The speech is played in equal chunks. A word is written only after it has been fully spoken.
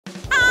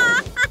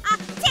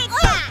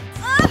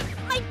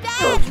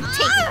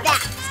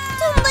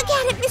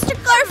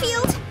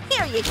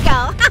you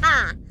go.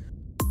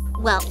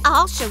 Well,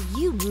 I'll show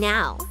you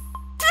now.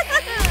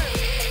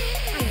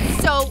 I'm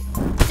so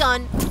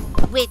done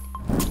with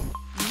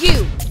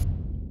you.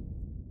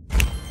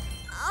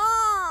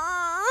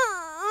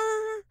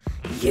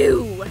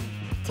 You.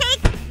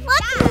 Take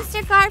look,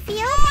 Mr.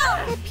 Garfield.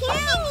 The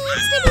pinky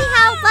needs to be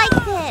held like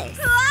this.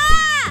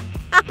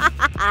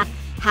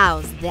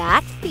 How's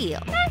that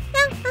feel?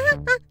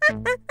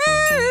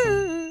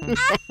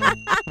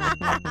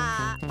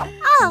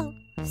 Oh,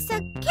 so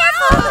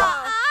careful.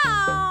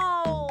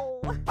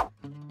 Ow!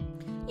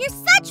 You're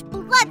such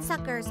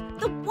bloodsuckers.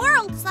 The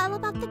world's all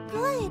about the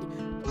good,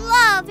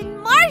 love, and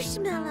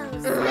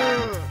marshmallows.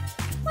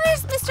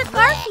 Where's Mr.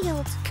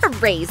 Garfield?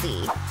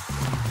 Crazy.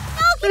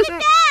 No, give it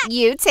back.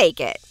 You take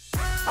it.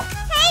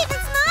 Hey,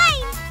 that's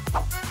mine.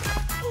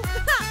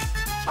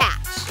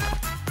 Catch.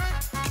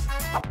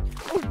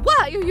 Why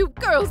are you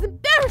girls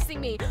embarrassing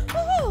me?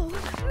 Oh,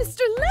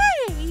 Mr.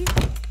 Lay!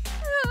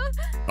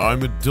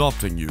 I'm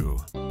adopting you.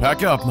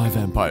 Pack up, my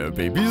vampire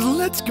babies.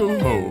 Let's go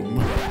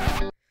home.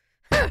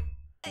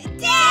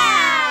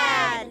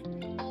 Dad!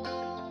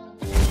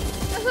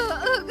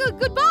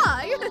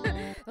 Goodbye.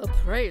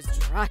 Praise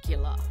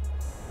Dracula.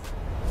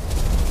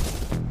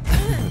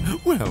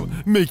 Well,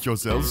 make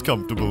yourselves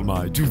comfortable,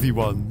 my toothy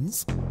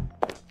ones.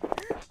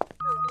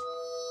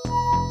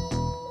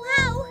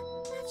 Wow,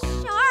 that's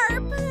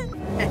sharp.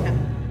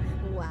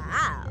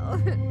 Wow.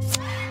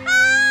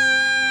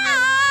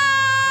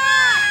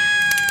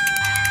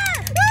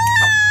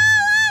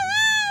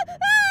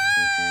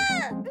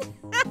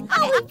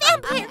 Oh,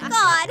 vampire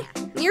god!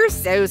 You're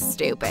so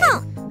stupid.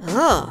 Huh.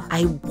 Oh,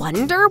 I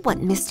wonder what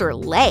Mr.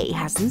 Lay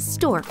has in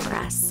store for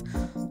us.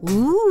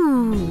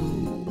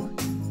 Ooh.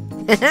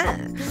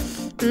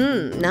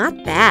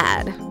 Not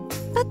bad.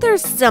 But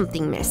there's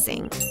something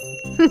missing.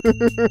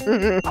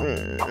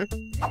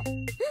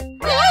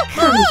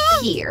 Come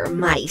here,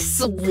 my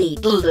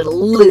sweet little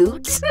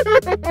loot.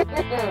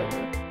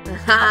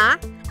 Huh?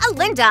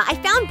 Linda, I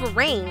found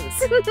brains.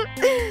 What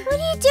are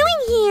you doing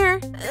here?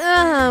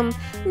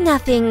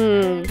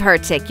 Nothing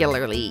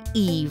particularly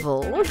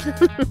evil.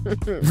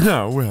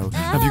 Now, well,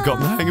 have you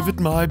gotten the hang of it,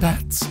 my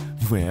bats?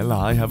 Well,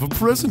 I have a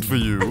present for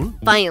you.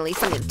 Finally,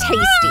 something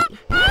tasty.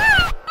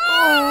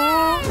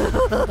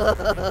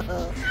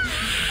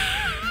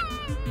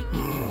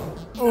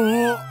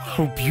 Oh,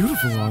 how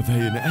beautiful are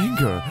they in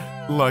anger,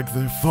 like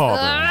their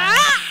father.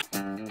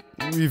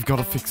 We've got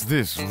to fix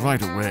this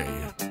right away.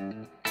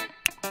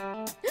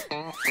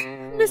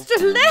 Mr.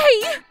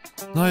 Lay!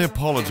 I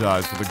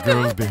apologize for the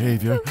girl's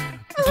behavior.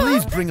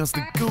 Please bring us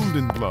the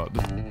golden blood.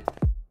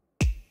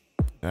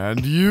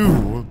 And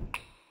you.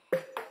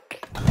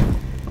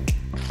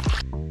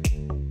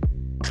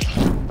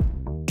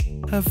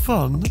 Have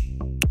fun.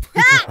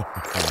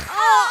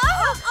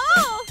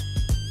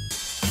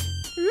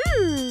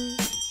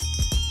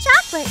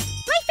 Chocolate,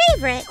 my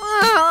favorite.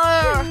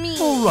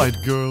 All right,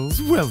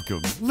 girls,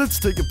 welcome. Let's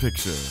take a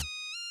picture.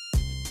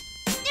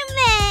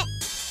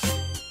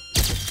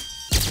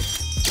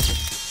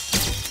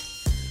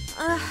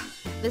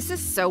 This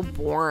is so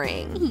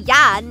boring.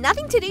 Yeah,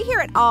 nothing to do here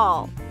at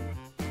all.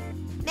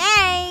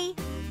 May!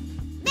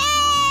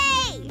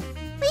 May!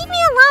 Leave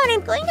me alone,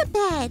 I'm going to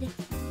bed.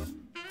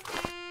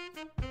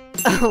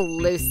 Oh,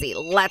 Lucy,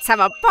 let's have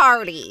a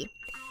party.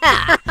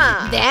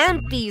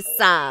 Then be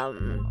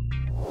some.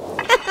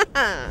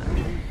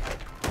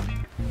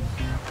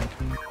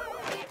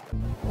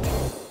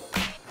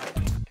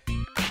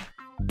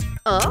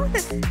 Oh,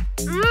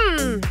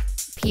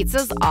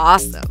 pizza's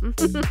awesome.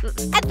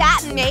 And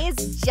that May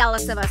is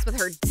jealous of us with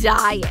her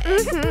diet.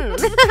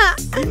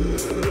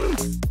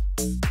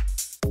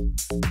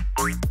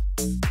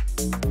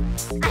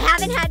 I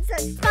haven't had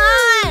such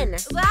fun.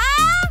 What?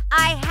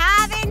 I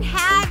haven't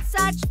had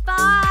such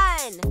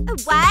fun.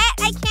 What?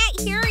 I can't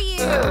hear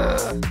you.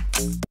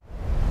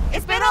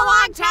 It's been a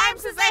long time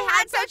since I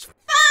had such fun.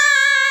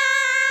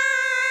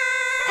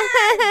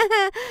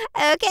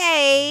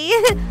 Okay.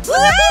 Woo!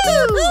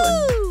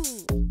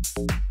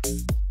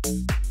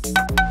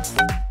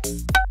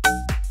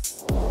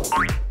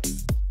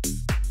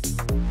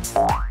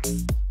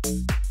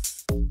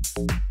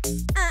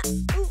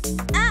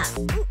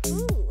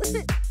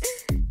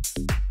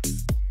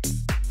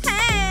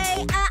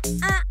 Hey,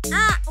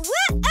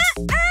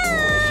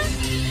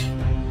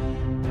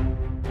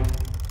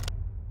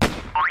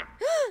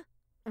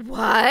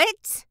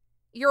 What?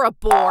 You're a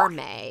bore,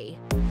 May.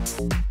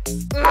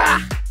 well,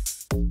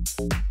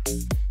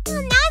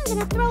 now I'm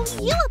gonna throw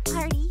you a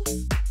party.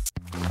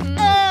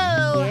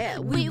 Oh, Yeah,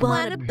 we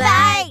wanna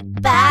bite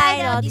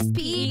all these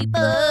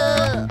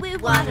people. We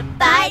wanna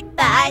bite.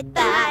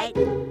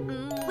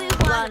 We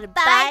wanna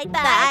bite.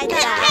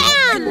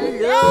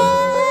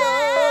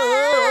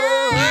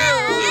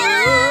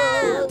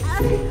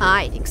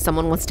 I think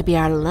someone wants to be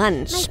our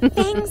lunch. My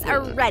fangs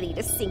are ready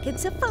to sink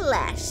into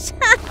flesh.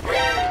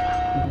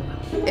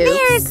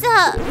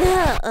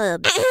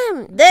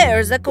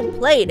 There's a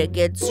complaint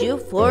against you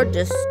for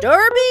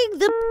disturbing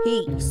the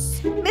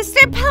peace.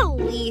 Mr.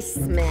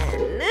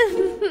 Policeman.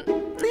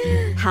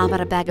 How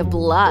about a bag of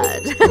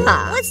blood?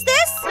 What's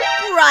this?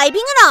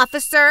 bribing an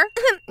officer.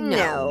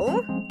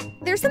 No.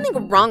 There's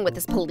something wrong with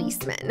this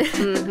policeman.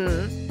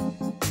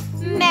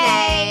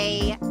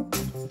 May.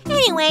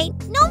 Anyway,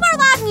 no more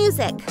loud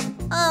music.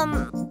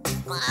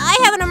 I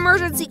have an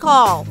emergency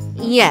call.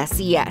 Yes,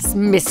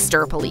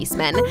 Mr.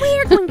 Policeman.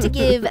 We're going to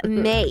give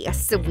May a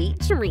sweet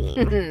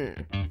dream.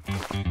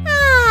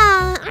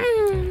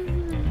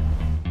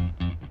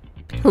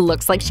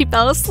 Looks like she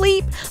fell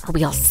asleep. Are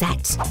we all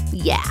set?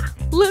 Yeah,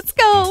 let's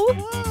go.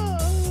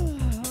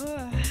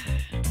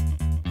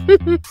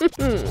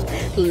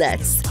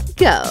 Let's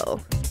go.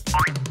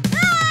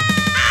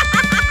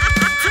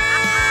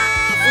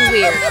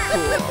 We're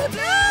cool.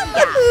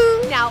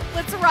 Yeah, now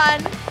let's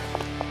run.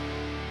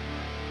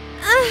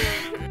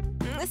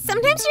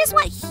 Sometimes you just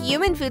want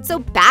human food so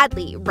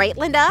badly, right,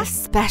 Linda?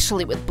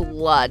 Especially with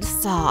blood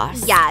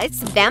sauce. Yeah,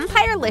 it's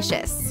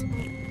vampire-licious.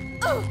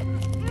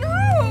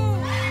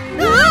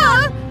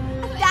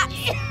 That's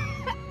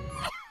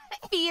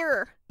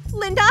fear.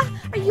 Linda,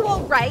 are you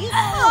all right?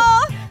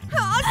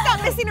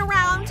 Stop messing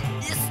around.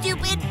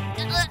 Stupid.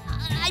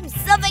 I'm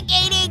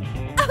suffocating.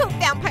 Oh,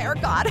 vampire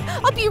god,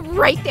 I'll be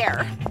right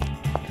there.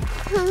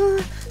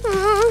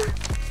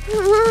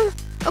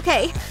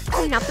 Okay,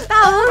 clean up the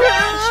bowel.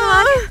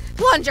 Shot.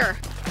 Plunger.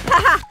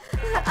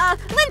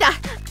 Linda,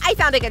 I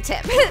found a good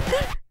tip.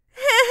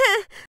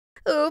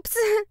 Oops,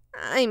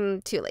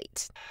 I'm too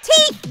late.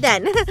 Teeth,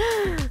 then.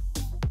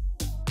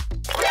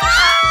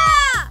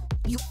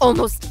 You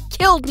almost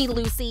killed me,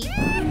 Lucy.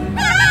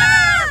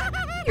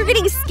 You're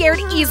getting scared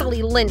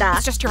easily, Linda.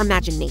 It's just your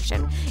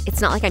imagination. It's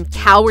not like I'm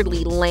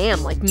cowardly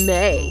lamb like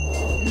May.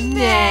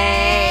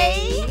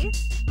 May?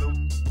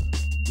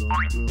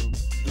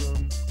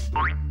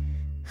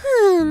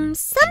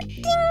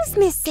 Something's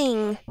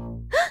missing.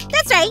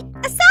 That's right,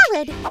 a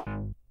salad.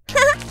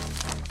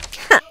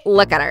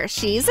 Look at her,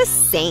 she's a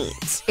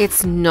saint.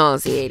 It's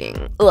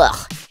nauseating.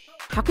 Ugh.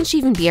 How can she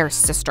even be our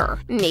sister?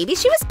 Maybe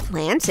she was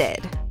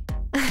planted.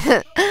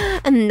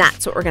 And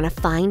that's what we're gonna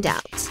find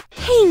out.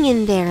 Hang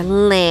in there,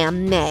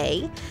 Lamb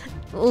May.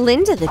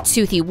 Linda the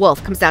toothy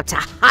wolf comes out to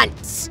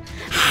hunt.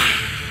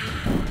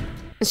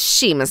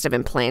 She must have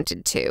been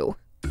planted too.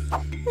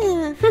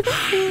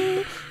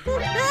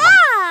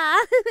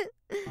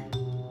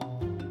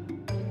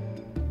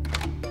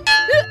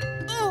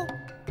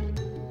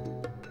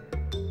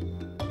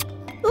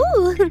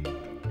 Ooh.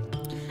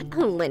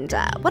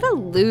 Linda, what a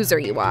loser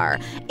you are.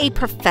 A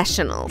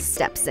professional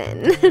steps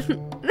in.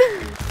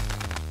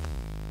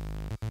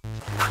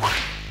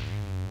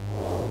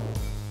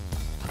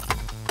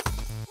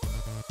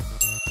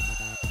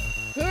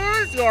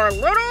 Here's your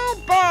little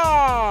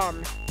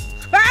bomb!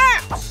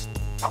 Fast!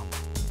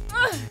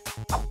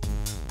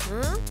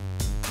 Huh?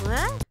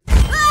 What?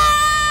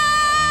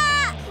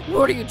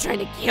 What, are you trying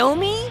to kill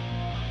me?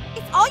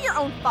 It's all your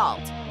own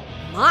fault.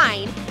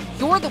 Mine?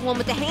 You're the one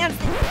with the hands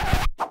that...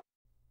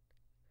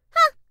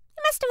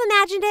 You must have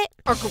imagined it.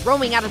 Are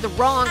growing out of the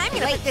wrong... I'm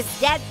gonna put this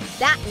dead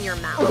bat in your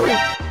mouth.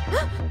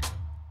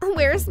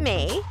 Where's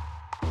May?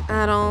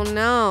 I don't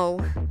know.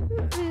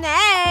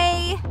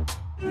 May!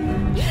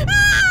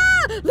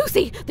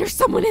 Lucy, there's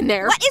someone in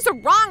there. What is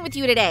wrong with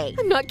you today?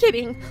 I'm not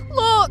kidding.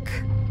 Look.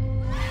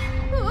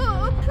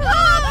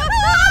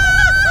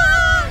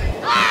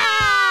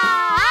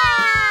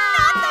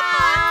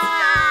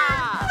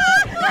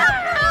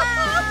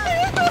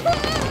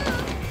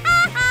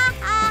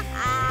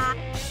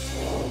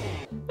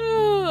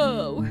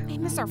 Oh, I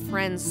miss our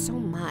friends so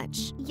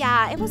much.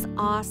 Yeah, it was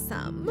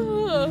awesome.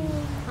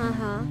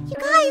 Uh-huh. You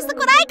guys, look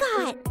what I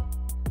got.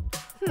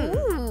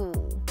 Ooh.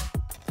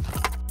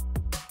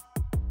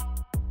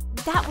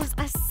 That was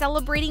us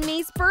celebrating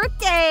May's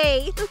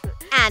birthday.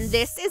 And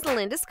this is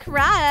Linda's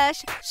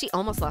crush. She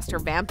almost lost her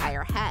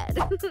vampire head.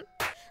 Linda,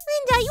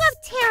 you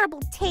have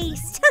terrible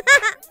taste.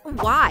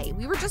 Why?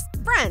 We were just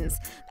friends.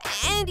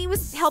 And he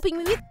was helping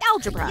me with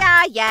algebra.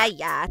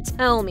 Yeah.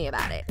 Tell me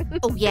about it.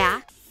 Oh,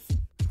 yeah?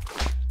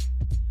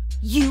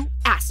 You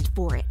asked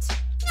for it.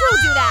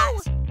 Don't do that.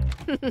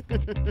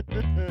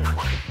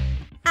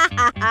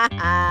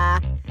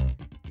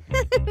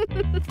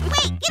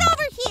 Wait, get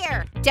over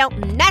here.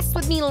 Don't mess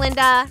with me,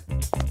 Linda.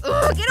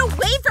 Ugh, get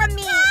away from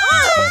me.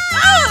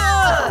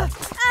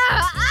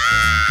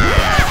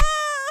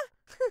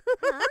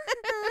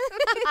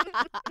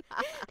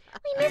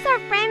 We miss our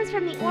friends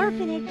from the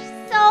orphanage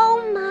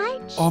so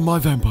much. Are my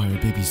vampire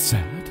babies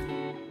sad?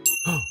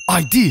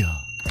 Idea!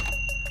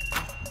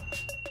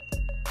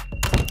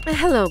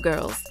 Hello,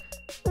 girls.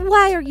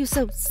 Why are you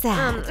so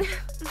sad?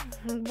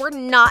 We're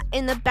not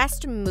in the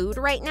best mood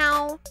right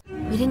now.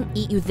 We didn't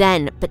eat you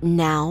then, but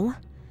now?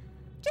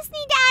 Just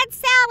need to add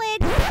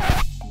salad.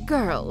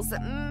 Girls,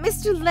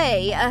 Mr.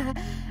 Lay,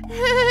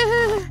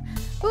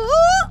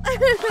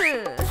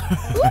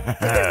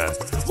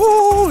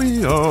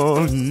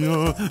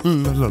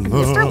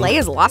 Mr. Lay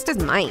has lost his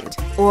mind.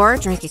 Or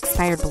drank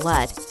expired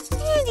blood.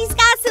 And he's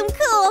got some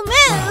cool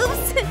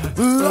moves.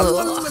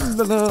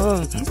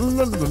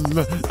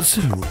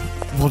 So,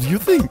 what do you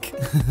think?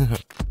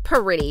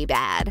 Pretty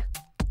bad.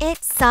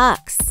 It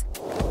sucks.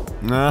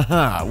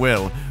 Aha,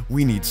 well,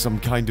 we need some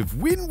kind of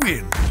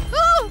win-win.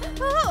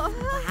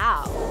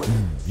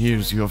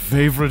 Here's your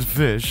favorite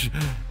fish.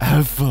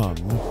 Have fun.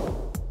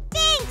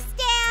 Thanks,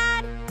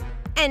 Dad.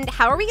 And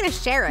how are we gonna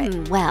share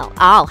it? Well,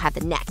 I'll have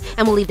the neck,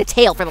 and we'll leave the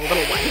tail for the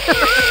little one.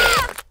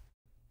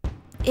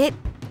 It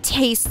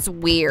tastes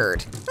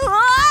weird.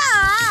 No,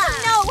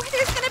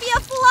 there's gonna be a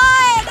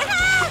flood.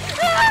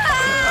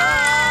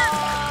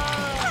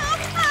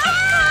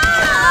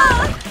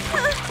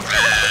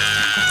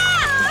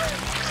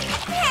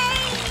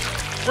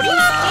 What are you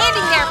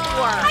standing there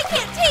for? I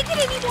can't take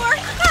it anymore.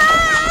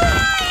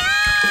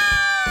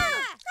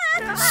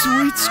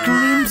 Sweet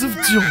screams of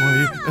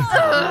joy.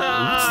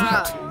 What's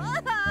that?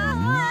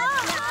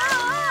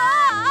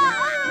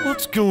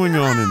 What's going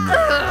on in there?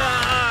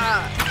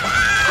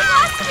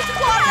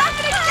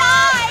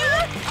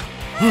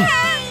 I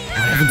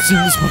haven't seen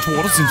this much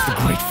water since the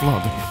Great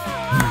Flood.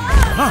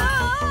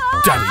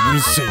 Daddy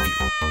will save you.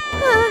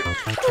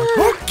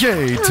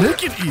 Okay,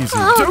 take it easy.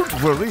 Don't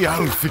worry,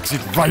 I'll fix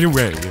it right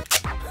away.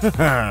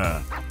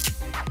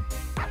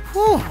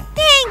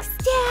 Thanks,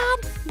 Dad.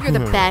 You're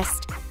the best.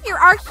 You're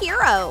our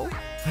hero.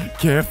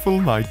 Careful,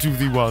 my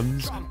toothy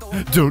ones.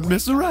 Don't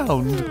mess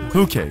around.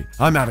 Okay,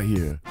 I'm out of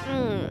here.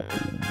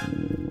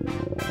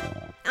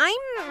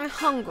 I'm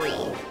hungry.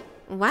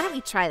 Why don't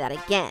we try that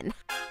again?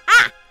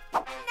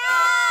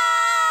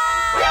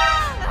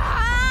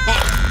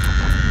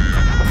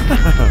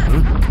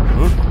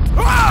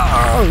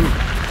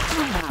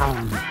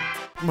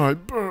 My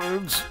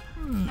birds.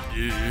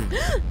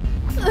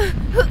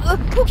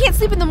 Who can't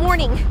sleep in the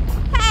morning?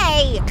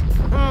 Hey!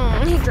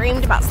 I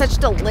dreamed about such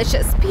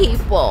delicious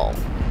people.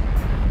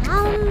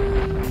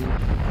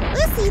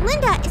 Lucy,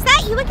 Linda, is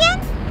that you again?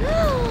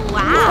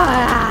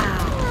 Wow.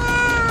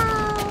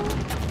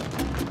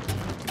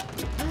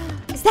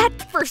 Is that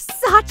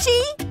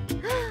Versace?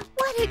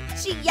 What a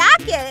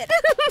jacket!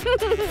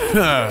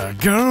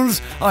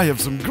 Girls, I have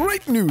some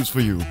great news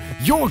for you.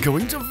 You're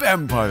going to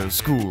vampire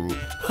school. Yay!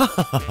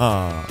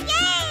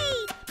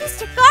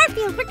 Mr.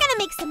 Garfield, we're gonna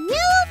make some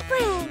new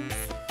friends.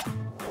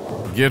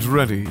 Get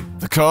ready.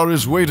 The car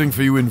is waiting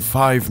for you in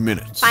 5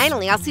 minutes.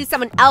 Finally, I'll see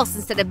someone else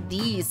instead of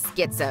these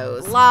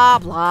schizos. Blah,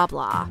 blah,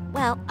 blah.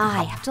 Well,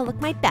 I have to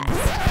look my best.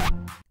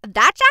 That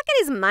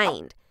jacket is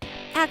mine.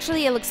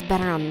 Actually, it looks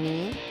better on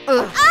me.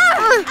 Give it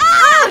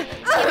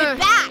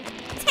back!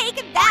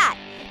 Take that!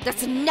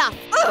 That's enough!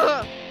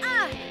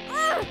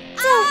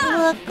 Don't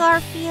look,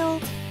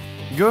 Garfield.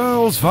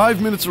 Girls, 5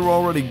 minutes are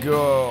already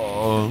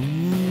gone.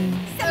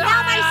 So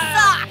now my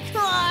sock!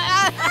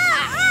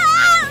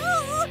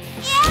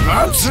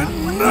 That's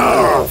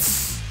enough!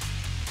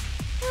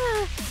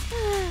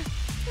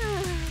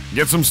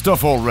 Get some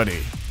stuff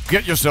already.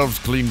 Get yourselves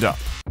cleaned up.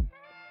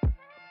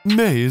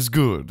 May is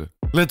good.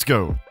 Let's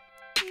go.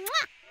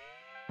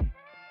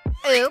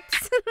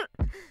 Oops.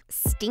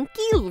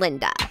 Stinky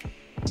Linda.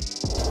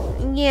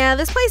 Yeah,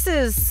 this place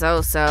is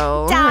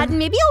so-so. Dad,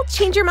 maybe you'll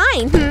change your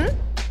mind,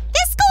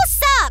 This school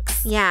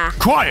sucks. Yeah.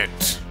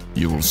 Quiet!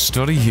 You'll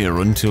study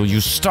here until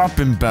you stop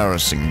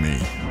embarrassing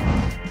me.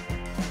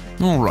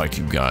 All right,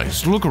 you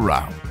guys, look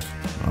around.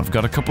 I've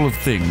got a couple of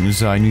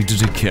things I need to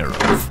take care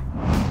of.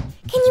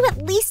 Can you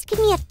at least give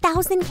me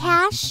 1,000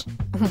 cash?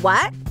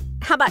 What?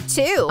 How about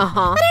 2? Uh-huh.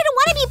 But I don't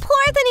want to be poor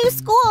at the new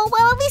school.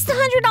 Well, at least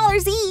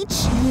 $100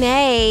 each.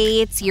 May,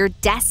 it's your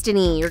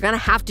destiny. You're gonna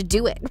have to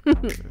do it.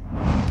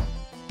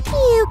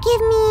 You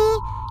give me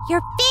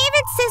your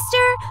favorite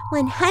sister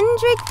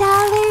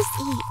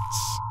 $100 each.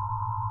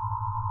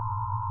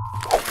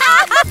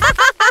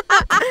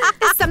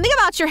 Something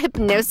about your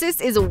hypnosis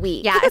is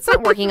weak. Yeah, it's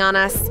not working on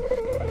us.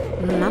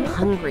 I'm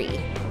hungry.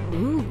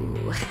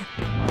 Ooh.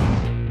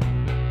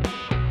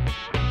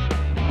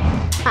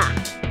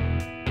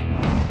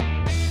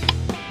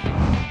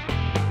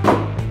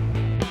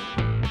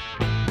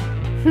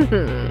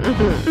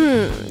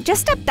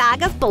 Just a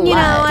bag of blood. You know,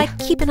 I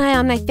keep an eye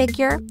on my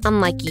figure,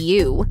 unlike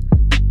you.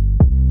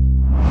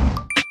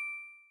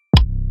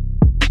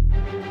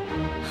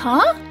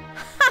 Huh?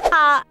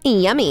 Haha,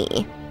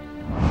 yummy.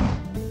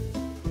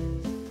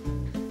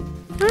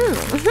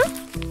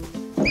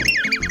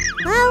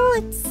 Well,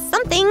 it's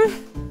something.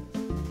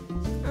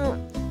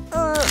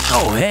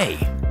 Oh, hey.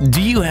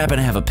 Do you happen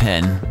to have a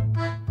pen?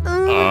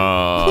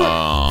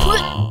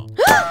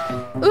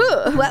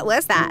 Ooh, what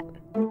was that?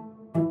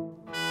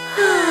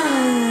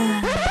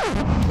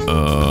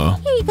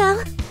 Here you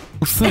go.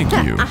 Thank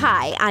you.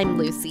 Hi, I'm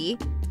Lucy.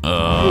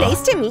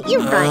 Nice to meet you,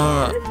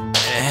 Ryan.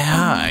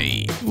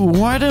 Hi.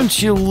 Why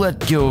don't you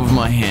let go of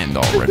my hand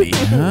already,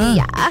 huh?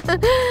 Yeah.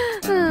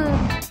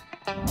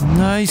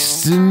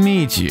 Nice to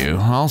meet you.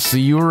 I'll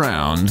see you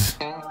around.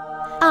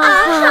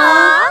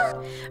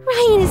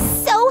 Ryan is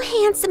so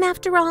handsome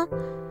after all.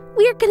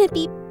 We're gonna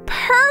be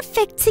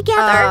perfect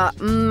together.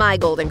 My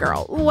golden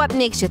girl. What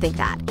makes you think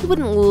that? He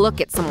wouldn't look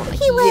at someone like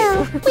He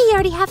will. you. We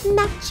already have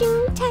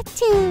matching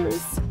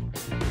tattoos.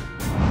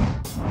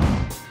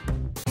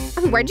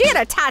 Where'd you get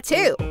a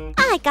tattoo?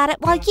 I got it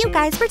while you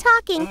guys were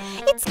talking.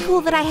 It's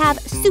cool that I have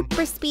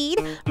super speed.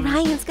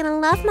 Ryan's gonna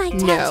love my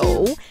tattoo.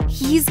 No,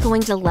 he's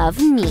going to love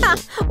me.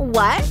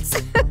 What?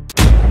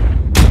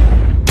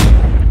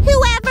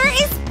 Whoever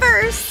is first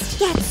first.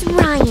 Yeah, it's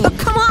Ryan. Oh,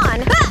 come on!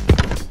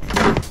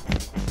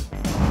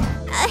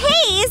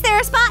 Hey, is there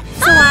a spot?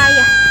 So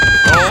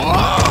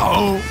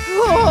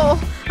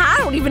Oh, I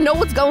don't even know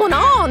what's going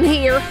on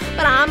here,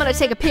 but I'm gonna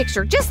take a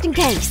picture just in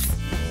case.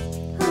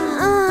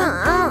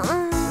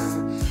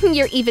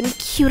 You're even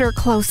cuter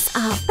close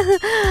up.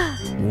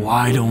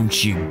 Why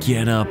don't you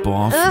get up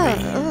off me?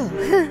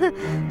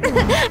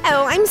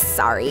 Oh, I'm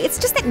sorry. It's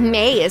just that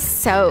May is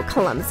so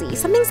clumsy.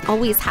 Something's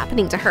always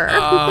happening to her.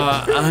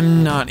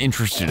 I'm not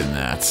interested in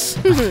that.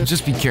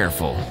 Just be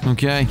careful,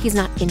 okay? He's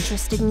not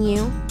interested in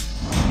you.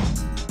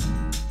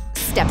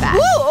 Step back.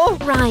 Whoa!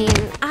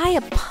 Ryan, I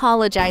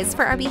apologize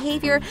for our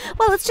behavior.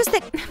 Well, it's just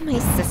that my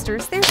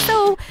sisters, they're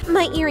so...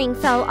 My earring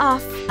fell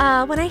off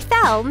when I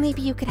fell.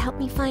 Maybe you could help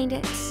me find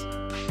it.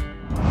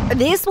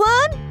 This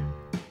one?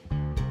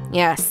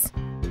 Yes.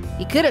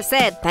 You could have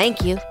said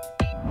thank you.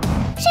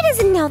 She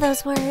doesn't know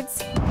those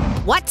words.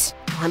 What?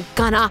 I'm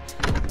gonna...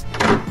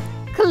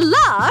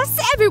 Class,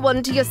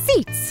 everyone to your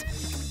seats.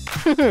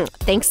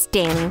 Thanks,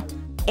 Danny.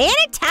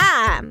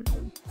 Anytime.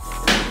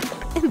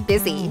 I'm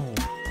busy.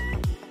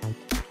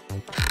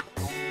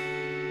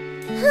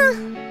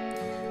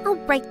 All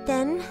right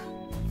then.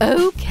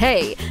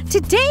 Okay,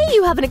 today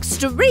you have an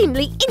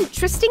extremely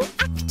interesting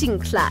acting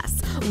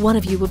class. One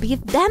of you will be a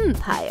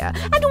vampire,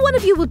 and one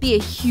of you will be a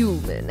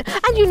human,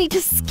 and you need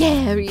to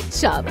scare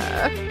each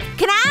other.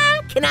 Can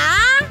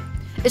I?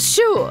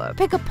 Sure,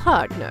 pick a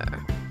partner.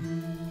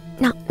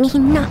 Not me,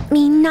 not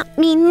me, not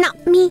me,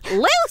 not me.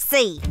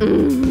 Lucy!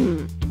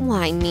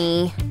 Why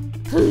me?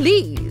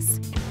 Please.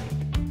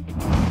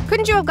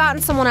 Couldn't you have gotten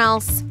someone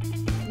else?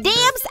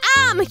 Dibs,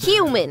 I'm a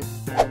human.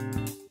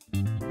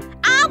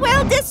 I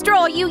will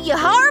destroy you, you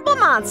horrible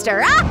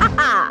monster.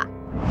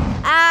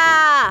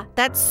 Ah,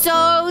 that's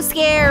so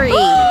scary.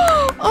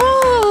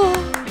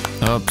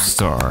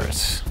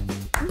 Upstart.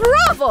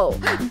 Bravo!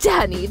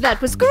 Danny, that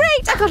was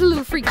great. I got a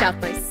little freaked out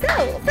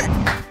myself.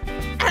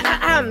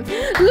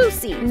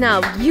 Lucy,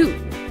 now you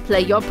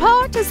play your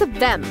part as a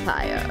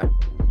vampire.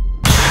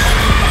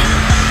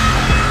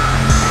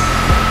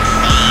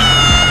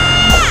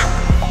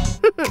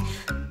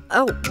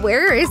 Oh,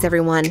 where is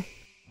everyone?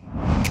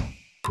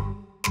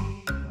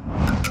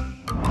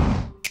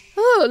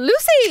 Oh,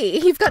 Lucy,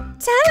 you've got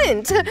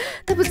talent.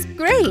 That was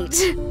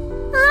great.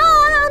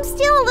 Oh, I'm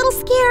still a little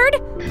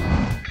scared.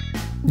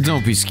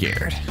 Don't be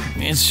scared.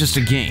 It's just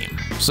a game,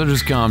 so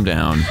just calm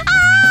down.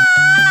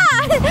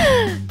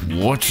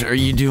 What are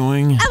you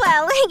doing?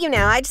 Well, you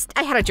know, I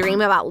had a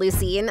dream about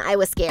Lucy and I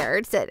was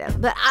scared,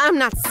 but I'm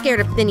not scared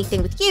of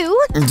anything with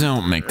you.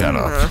 Don't make that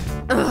up.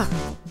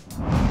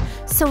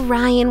 So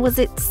Ryan, was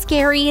it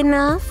scary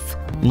enough?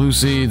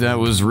 Lucy, that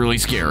was really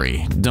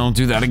scary. Don't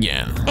do that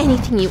again.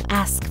 Anything you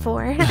ask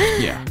for.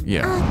 Yeah.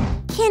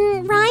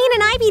 Can Ryan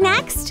and I be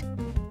next?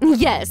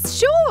 Yes,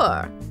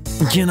 sure.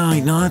 Can I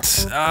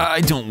not? I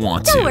don't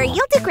want to. Don't worry,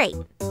 you'll do great.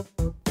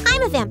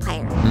 I'm a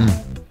vampire.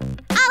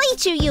 I'll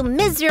eat you, you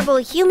miserable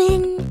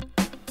human.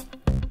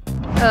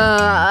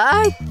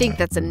 I think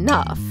that's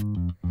enough.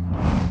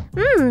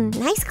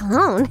 Nice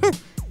cologne.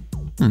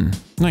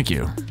 Thank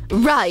you.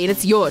 Ryan,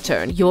 it's your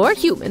turn. You're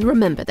human,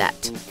 remember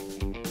that.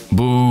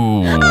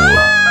 Boo.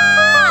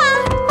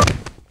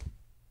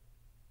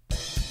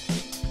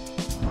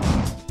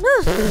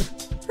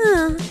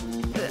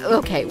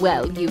 Okay,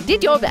 well, you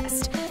did your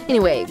best.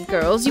 Anyway,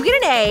 girls, you get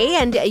an A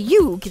and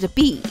you get a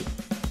B.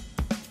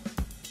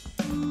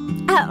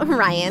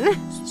 Ryan.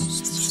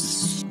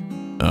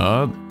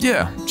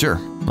 Yeah, sure.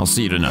 I'll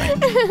see you tonight.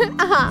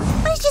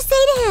 What did you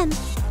say to him?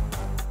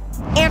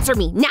 Answer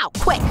me now,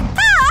 quick.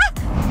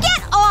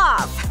 Get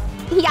off!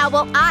 Yeah,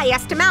 well, I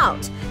asked him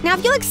out. Now,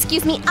 if you'll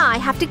excuse me, I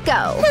have to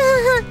go.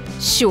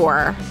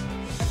 Sure.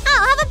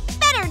 I'll have a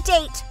better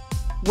date.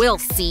 We'll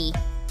see.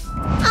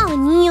 Oh,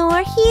 and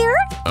you're here?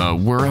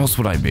 Where else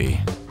would I be?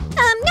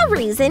 No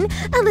reason.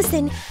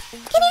 Listen,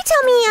 can you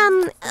tell me,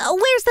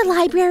 where's the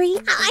library?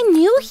 I'm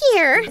new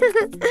here.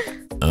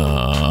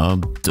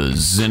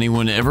 Does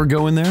anyone ever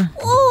go in there?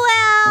 Well,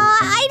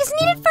 I just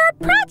need it for a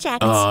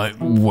project.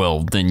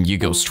 Well, then you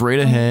go straight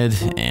ahead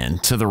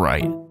and to the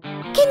right.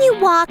 Can you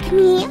walk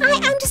me?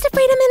 I'm just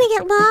afraid I'm gonna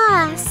get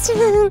lost.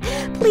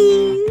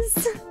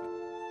 Please.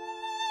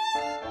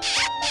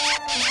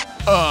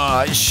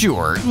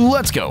 Sure.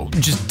 Let's go.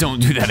 Just don't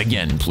do that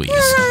again, please.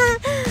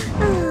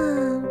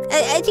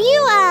 Do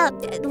you,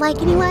 like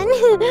anyone?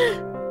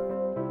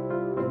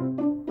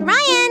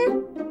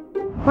 Ryan?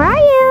 Where are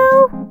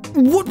you?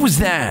 What was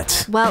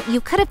that? Well,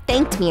 you could have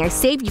thanked me. I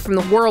saved you from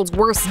the world's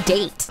worst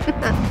date.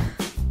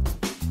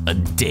 A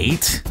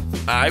date?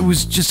 I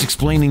was just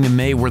explaining to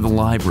May where the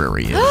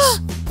library is.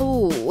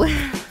 Ooh.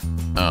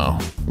 Oh,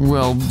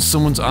 well,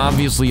 someone's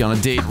obviously on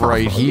a date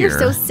right here. You're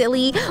so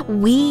silly.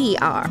 We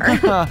are.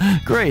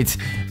 Great.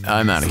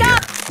 I'm out of here.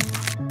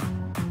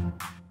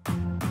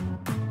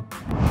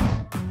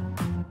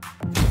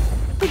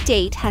 The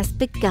date has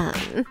begun.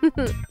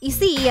 You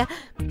see,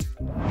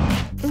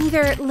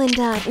 neither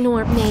Linda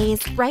nor May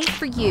is right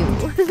for you.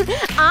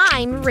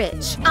 I'm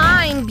rich.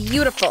 I'm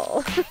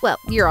beautiful. Well,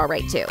 you're all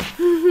right too.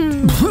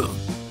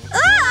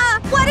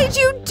 What did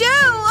you do?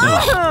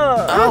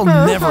 I'll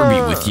never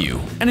be with you.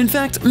 And in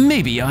fact,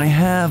 maybe I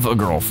have a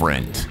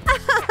girlfriend.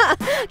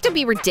 Don't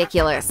be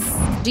ridiculous.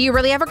 Do you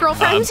really have a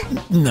girlfriend?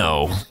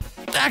 No.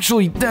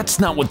 Actually, that's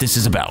not what this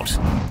is about.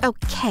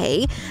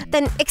 Okay,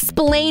 then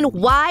explain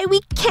why we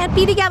can't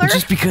be together.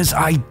 Just because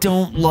I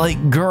don't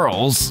like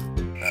girls.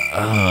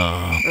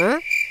 Huh?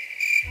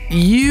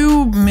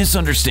 You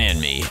misunderstand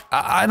me.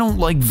 I don't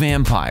like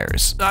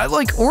vampires. I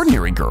like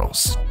ordinary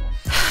girls.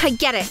 I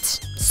get it.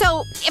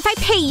 So, if I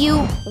pay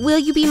you, will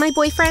you be my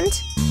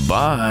boyfriend?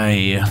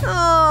 Bye.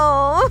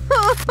 Oh.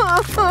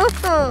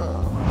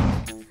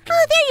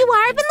 Oh, there you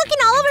are. I've been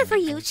looking all over for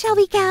you. Shall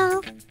we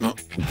go?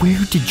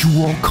 Where did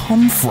you all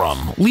come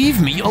from?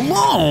 Leave me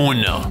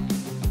alone.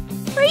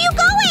 Where are you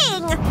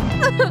going?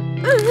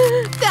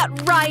 That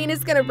Ryan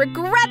is gonna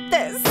regret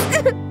this.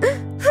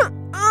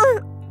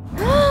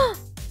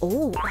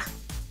 Oh.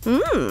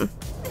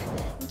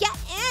 Get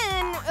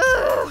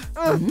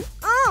in.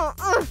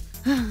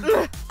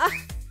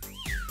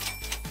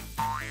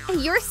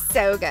 You're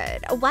so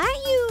good. Why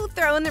don't you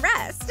throw in the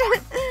rest?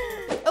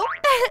 Oh.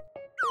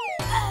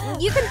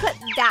 You can put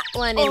that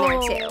one in there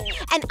too.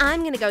 And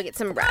I'm gonna go get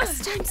some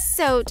rest. I'm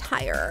so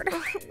tired.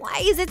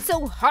 Why is it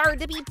so hard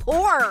to be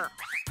poor?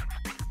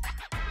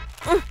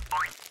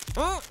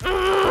 Oh,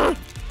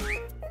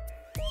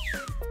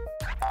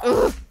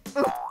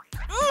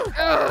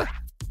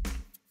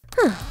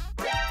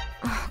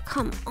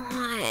 come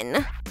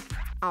on.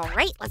 All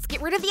right, let's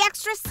get rid of the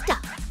extra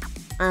stuff.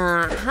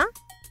 Uh-huh.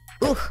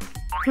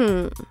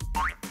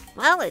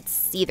 Well,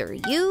 it's either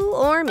you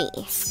or me.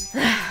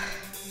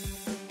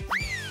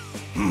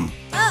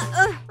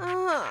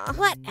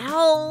 What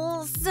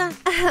else?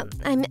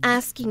 I'm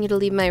asking you to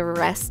leave my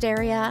rest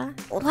area.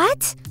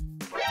 What?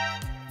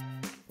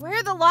 Where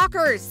are the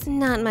lockers?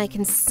 Not my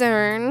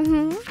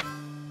concern.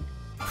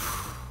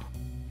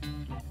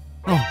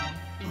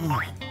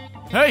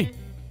 Hey!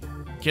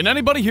 Can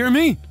anybody hear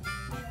me?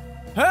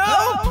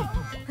 Help!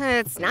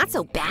 It's not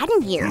so bad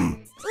in here.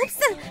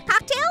 Oops,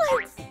 cocktail,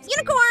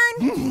 unicorn.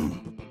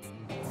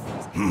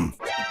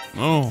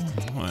 Oh,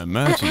 I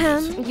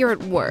imagine. You're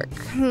at work.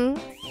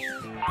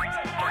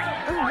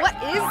 What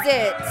is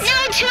it? No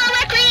to a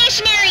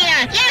recreation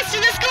area. Yes to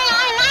the school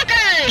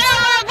lockers. Go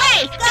away.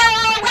 Go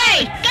away.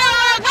 Go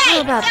away.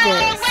 How about go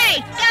this? away.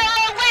 Go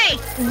away.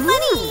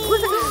 Money.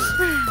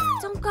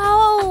 Don't go.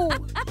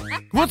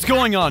 What's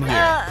going on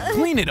here?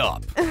 Clean it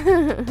up.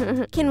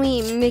 Can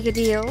we make a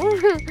deal?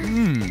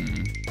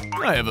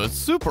 I have a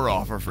super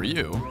offer for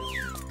you.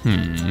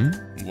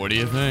 What do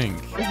you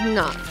think?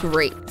 Not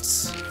great.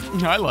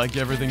 I like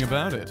everything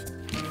about it.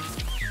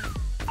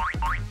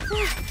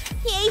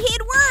 Yay,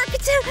 it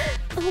worked.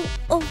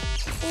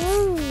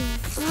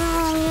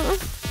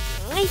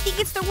 I think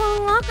it's the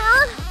wrong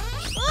locker.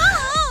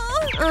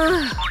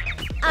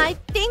 I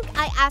think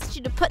I asked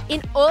you to put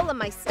in all of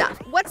my stuff.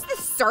 What's the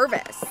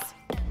service?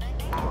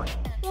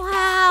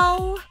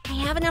 Wow. I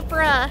have enough for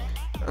a...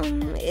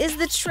 is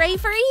the tray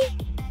free?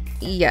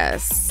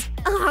 Yes.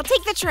 I'll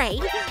take the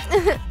tray.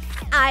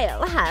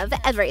 I'll have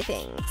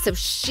everything, so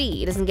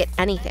she doesn't get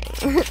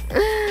anything.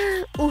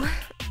 Ooh.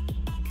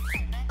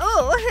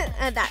 Oh,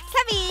 that's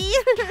heavy.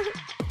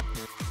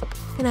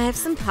 Can I have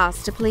some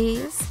pasta,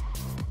 please?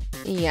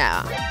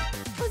 Yeah.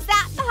 Was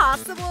that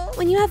possible?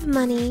 When you have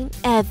money,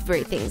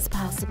 everything's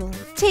possible.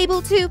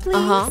 Table 2, please.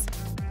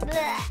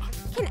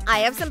 Blech. Can I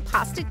have some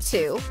pasta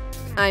too?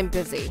 I'm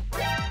busy.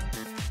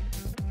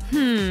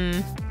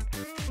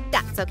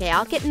 That's okay,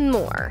 I'll get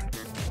more.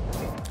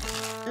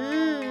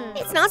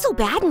 It's not so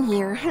bad in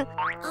here.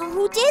 Oh,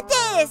 who did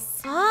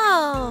this?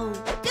 Oh,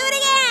 do it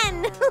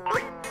again.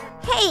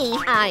 Hey.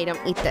 I don't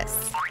eat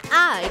this.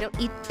 I don't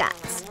eat that.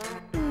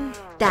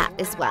 That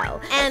as well.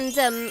 And,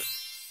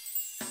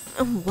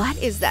 what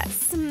is that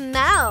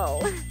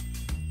smell?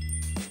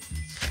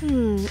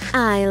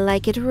 I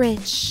like it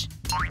rich.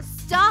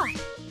 Stop!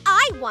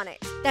 I want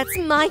it. That's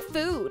my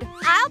food.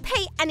 I'll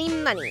pay any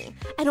money.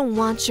 I don't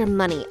want your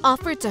money.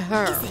 Offer it to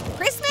her. Is it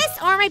Christmas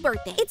or my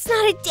birthday? It's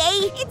not a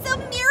day. It's a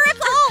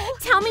miracle.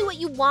 Tell me what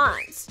you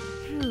want.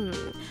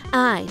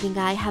 I think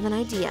I have an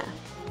idea.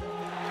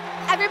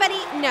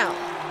 Everybody, no.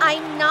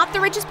 I'm not the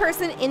richest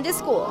person in this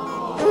school.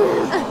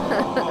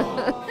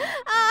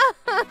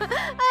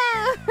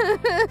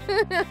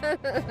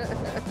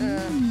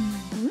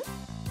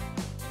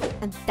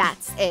 And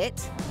that's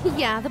it?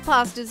 Yeah, the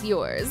pasta's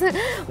yours.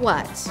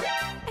 What?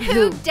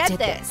 Who did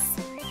this?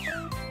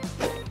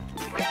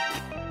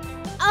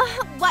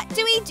 What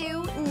do we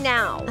do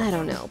now? I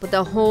don't know, but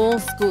the whole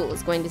school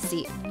is going to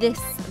see this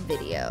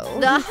video.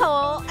 The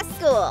whole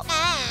school.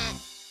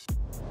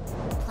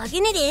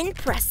 Plugging it in,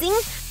 pressing.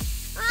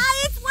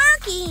 It's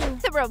working.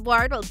 The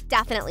reward will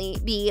definitely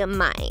be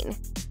mine.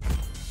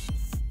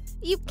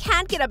 You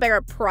can't get a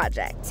bigger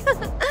project.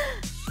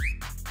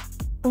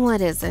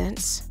 What is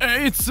it?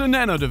 It's a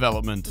nano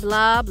development.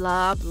 Blah,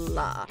 blah,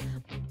 blah.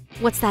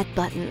 What's that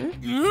button?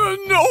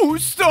 No,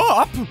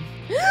 stop!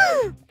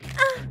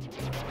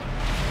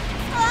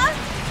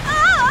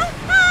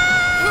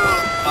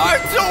 I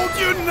told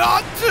you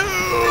not to!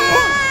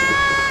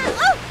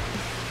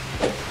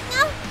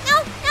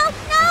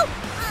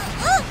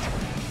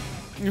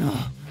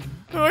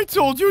 I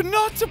told you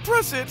not to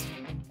press it.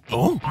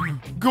 Oh,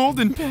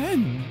 golden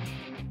pen.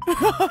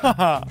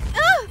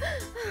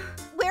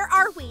 Where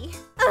are we?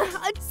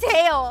 A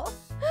tail.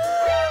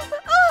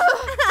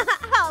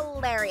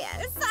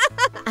 Hilarious.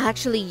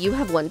 Actually, you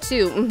have one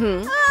too.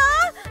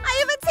 I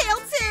have a tail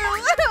too.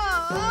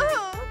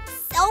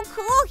 So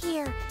cool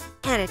here.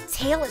 And a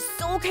tail is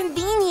so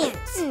convenient.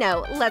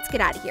 No, let's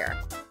get out of here.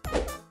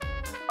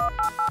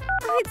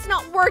 It's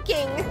not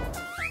working.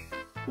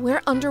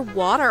 We're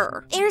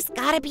underwater. There's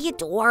gotta be a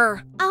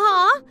door.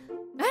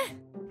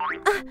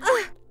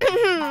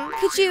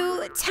 Could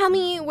you tell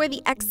me where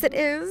the exit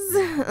is?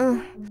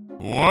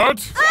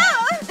 What?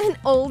 An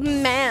old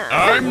man.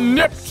 I'm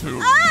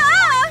Neptune.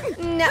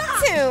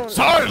 Neptune.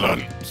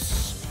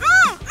 Silence!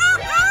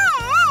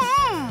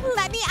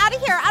 Let me out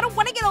of here. I don't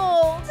want to get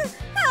old.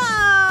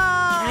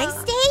 Can I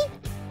stay?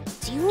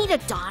 Do you need a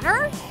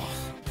daughter?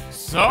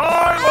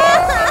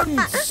 Silence!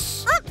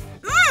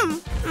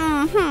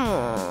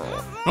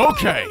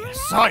 Okay,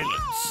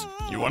 silence.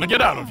 You want to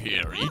get out of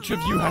here? Each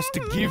of you has to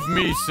give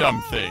me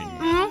something.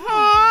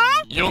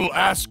 You'll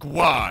ask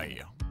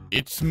why.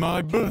 It's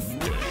my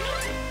birthday.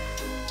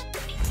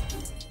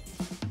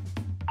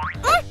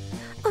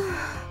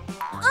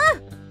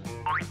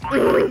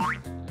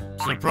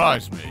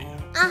 Surprise me.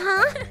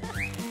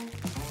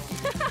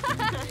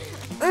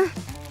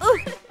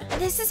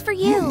 This is for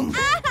you.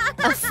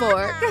 A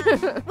fork.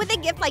 With a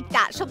gift like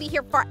that, she'll be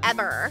here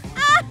forever.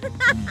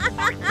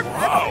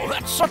 Wow,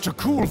 that's such a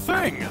cool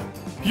thing.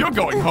 You're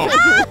going home.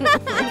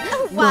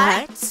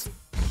 What?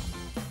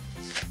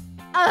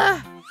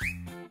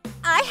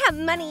 I have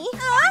money.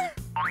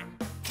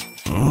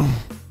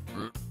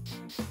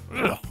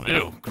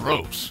 Ew,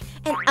 gross.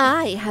 And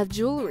I have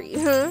jewelry.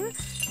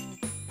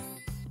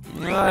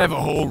 I have a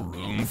whole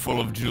room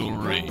full of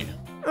jewelry.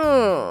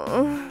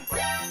 Oh.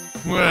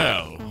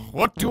 Well,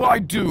 what do I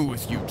do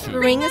with you two?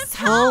 Bring us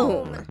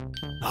home.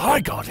 I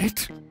got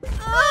it.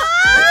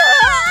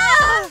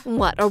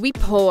 What, are we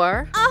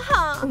poor?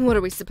 What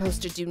are we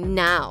supposed to do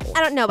now?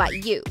 I don't know about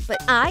you,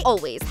 but I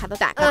always have a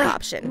backup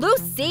option.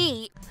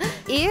 Lucy.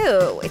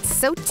 Ew, it's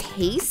so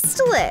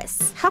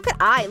tasteless. How could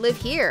I live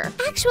here?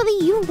 Actually,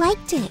 you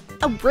liked it.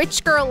 A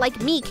rich girl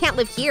like me can't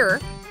live here.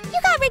 You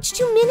got rich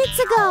 2 minutes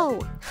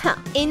ago. Huh,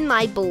 in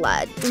my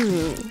blood,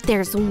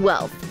 there's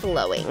wealth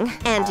flowing.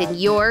 And in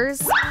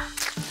yours?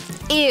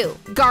 Ew,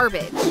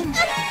 garbage.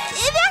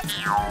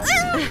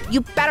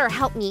 You better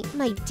help me,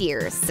 my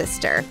dear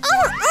sister.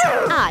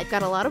 I've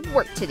got a lot of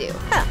work to do.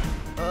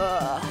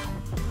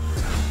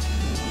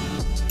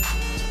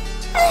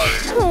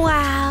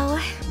 Wow.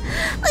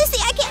 Lucy,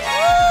 I can't.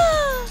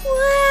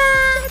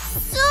 Wow, that's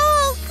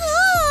so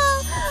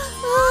cool.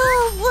 Oh,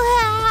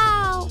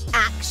 wow.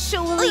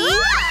 Actually,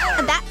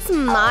 that's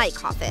my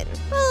coffin.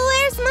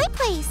 Where's my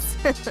place?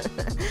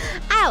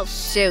 I'll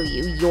show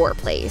you your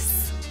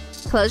place.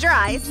 Close your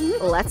eyes.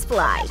 Let's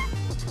fly.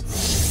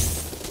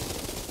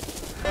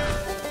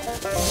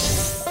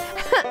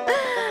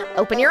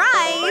 Open your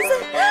eyes.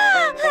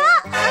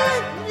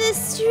 The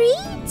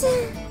street?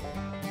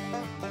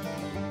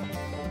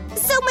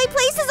 So my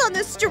place is on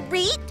the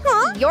street,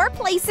 huh? Your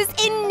place is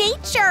in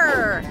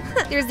nature.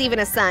 There's even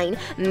a sign.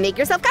 Make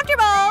yourself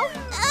comfortable.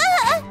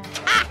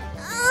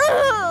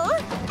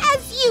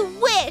 As you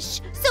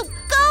wish. So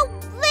go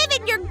live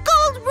in your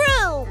gold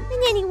room.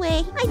 And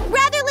anyway, I'd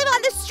rather live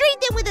on the street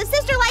than with a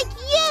sister like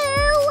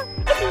you.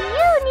 If you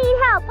need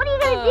help, what are you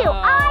gonna do?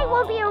 I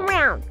will be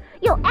around.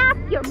 You'll ask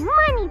your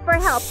money for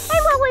help.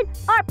 And what would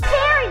our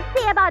parents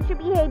say about your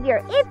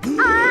behavior? It's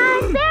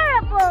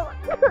unbearable.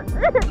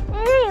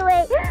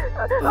 Anyway,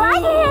 I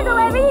can handle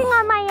everything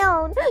on my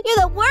own.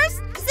 You're the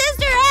worst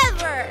sister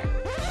ever.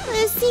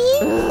 Lucy?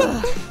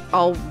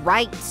 All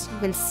right, you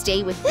can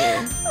stay with me.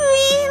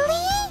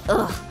 Really?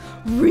 Ugh,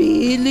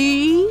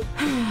 really?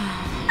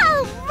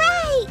 All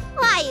right.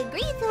 Well, I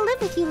agree to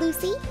live with you,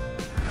 Lucy.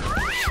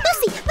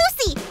 Lucy!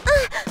 Lucy!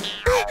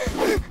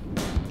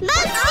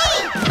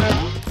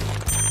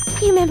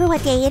 You remember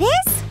what day it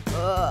is?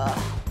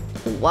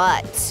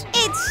 What?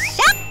 It's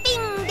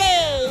shopping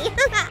day!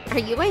 Are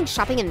you going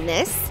shopping in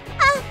this?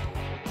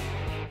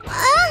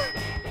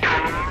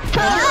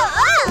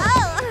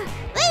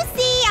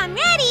 Lucy, I'm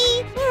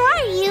ready! Where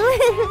are you?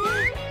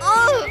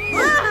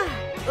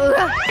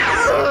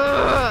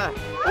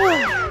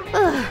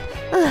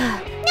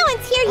 No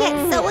one's here yet,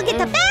 so we'll get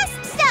the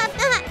best stuff!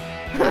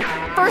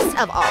 First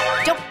of all,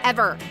 don't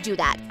ever do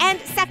that. And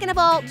second of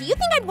all, do you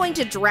think I'm going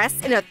to dress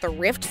in a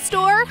thrift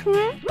store?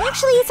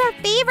 Actually, it's our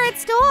favorite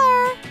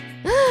store!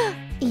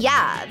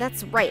 Yeah,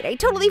 that's right. I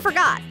totally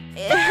forgot.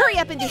 Hurry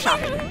up and do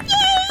shopping.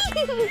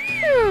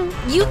 Yay!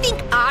 You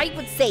think I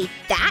would say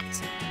that?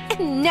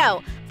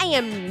 No, I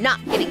am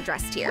not getting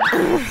dressed here.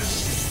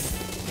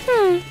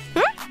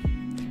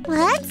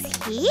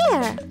 What's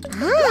here?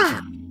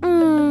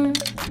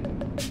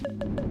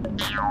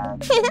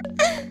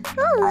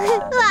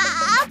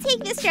 I'll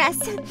take this dress.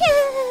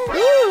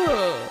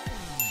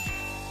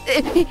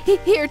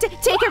 Here,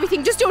 take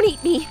everything. Just don't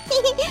eat me.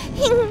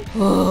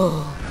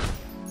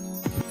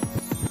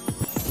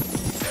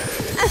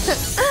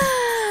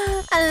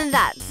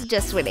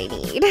 just what I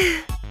need.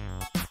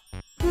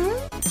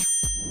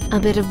 A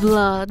bit of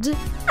blood.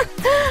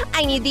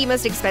 I need the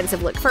most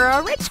expensive look for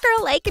a rich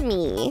girl like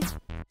me.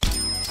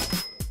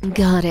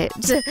 Got it.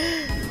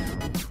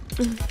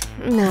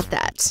 Not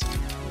that.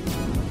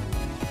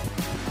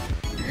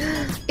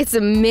 It's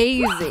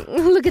amazing.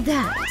 Look at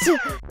that.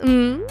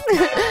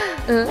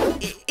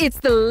 It's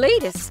the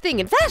latest thing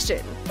in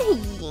fashion.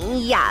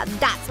 Yeah,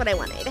 that's what I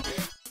wanted.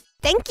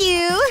 Thank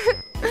you.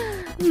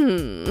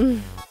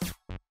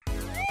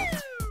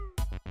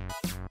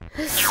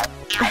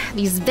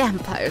 These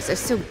vampires are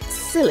so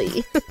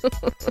silly.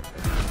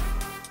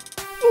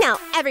 Now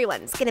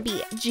everyone's gonna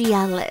be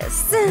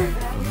jealous.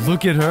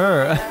 Look at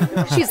her.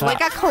 She's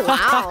like a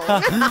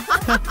clown.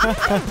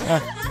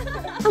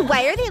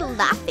 Why are they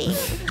laughing?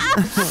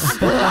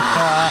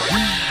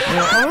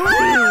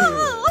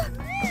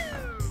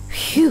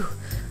 Phew.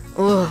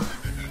 Oh.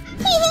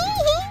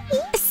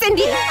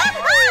 Cindy!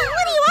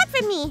 What do you want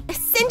from me?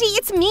 Cindy,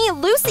 it's me,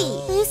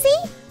 Lucy. Lucy?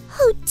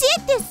 Who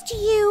did this to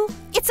you?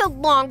 It's a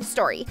long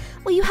story.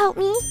 Will you help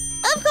me?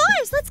 Of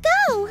course, let's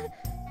go.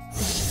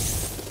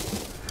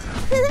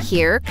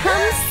 Here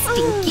comes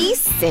Stinky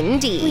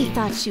Cindy. We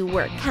thought you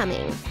weren't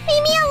coming.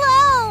 Leave me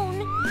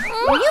alone.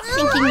 Were you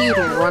thinking you'd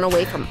run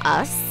away from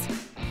us?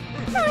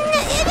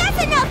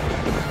 That's enough.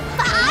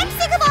 I'm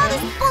sick of all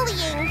this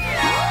bullying.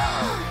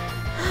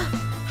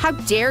 How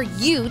dare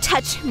you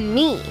touch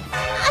me?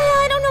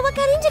 I don't know what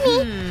got into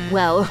me.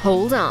 Well,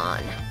 hold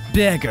on.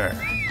 Beggar.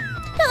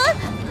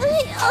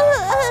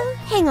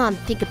 Hang on,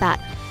 think about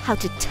how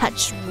to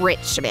touch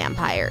rich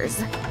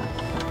vampires.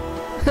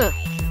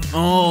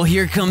 Oh,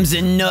 here comes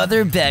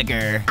another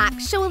beggar.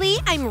 Actually,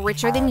 I'm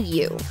richer than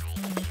you.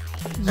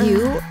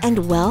 You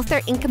and wealth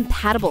are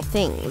incompatible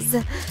things.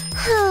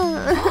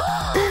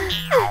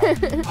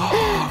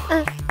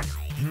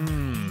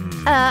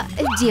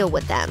 Deal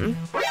with them.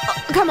 Oh,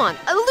 come on,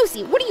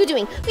 Lucy, what are you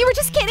doing? We were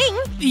just kidding.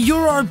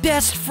 You're our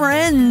best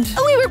friend.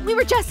 Oh, we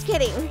were just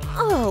kidding.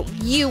 Oh,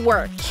 you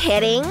were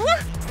kidding?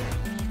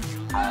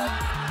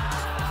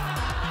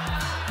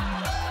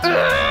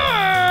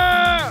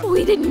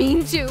 We didn't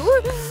mean to.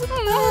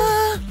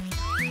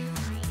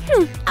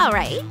 All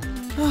right.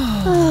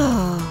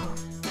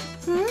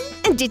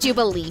 And did you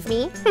believe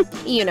me?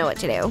 You know what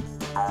to do.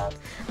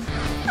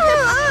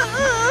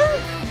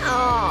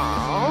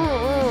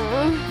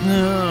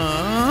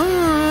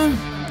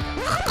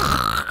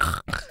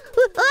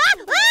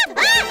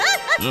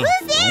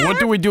 What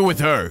do we do with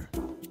her?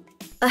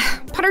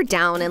 Put her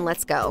down and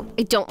let's go.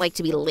 I don't like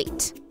to be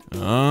late.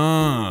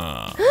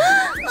 Ah.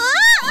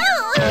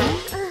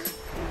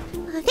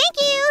 Thank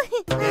you.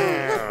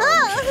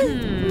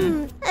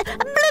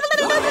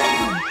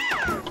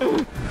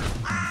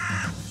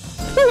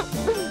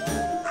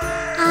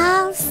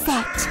 All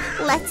set.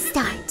 Let's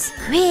start.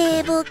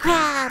 Cribble,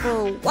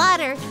 crabble,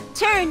 water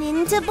turn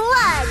into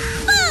blood.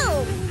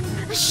 Boom!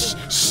 Shh,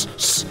 shh,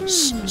 shh,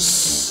 shh,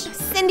 shh.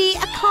 Cindy,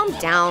 calm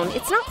down.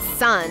 It's not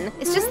sun.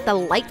 It's just the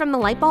light from the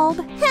light bulb.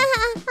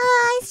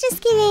 I was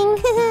just kidding.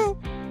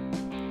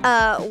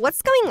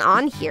 What's going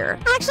on here?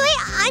 Actually,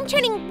 I'm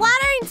turning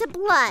water into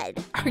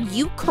blood. Are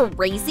you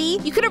crazy?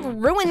 You could have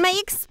ruined my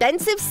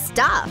expensive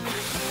stuff.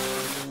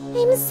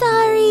 I'm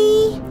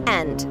sorry.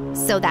 And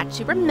so that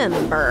you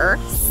remember,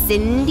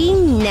 Cindy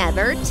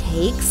never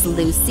takes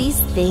Lucy's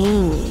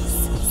things.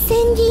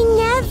 Cindy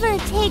never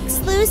takes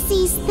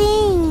Lucy's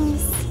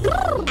things.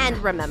 And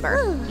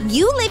remember,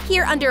 you live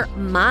here under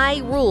my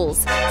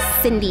rules,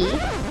 Cindy.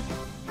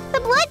 The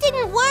blood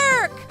didn't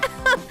work.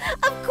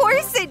 Of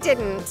course it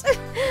didn't.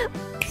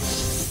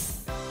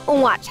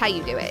 Watch how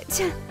you do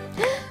it.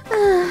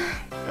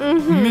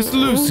 Miss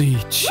Lucy,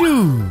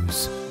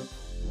 choose.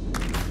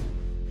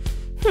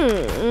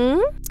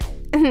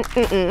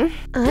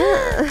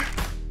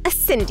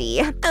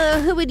 Cindy,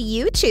 who would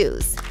you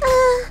choose?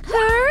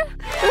 Her?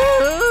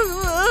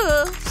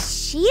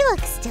 She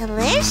looks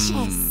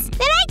delicious.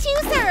 Then I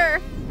choose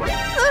her.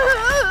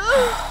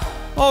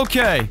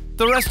 Okay,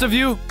 the rest of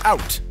you,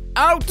 out.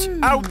 Out,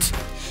 out.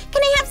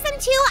 Can I have some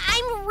too?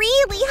 I'm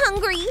really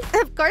hungry.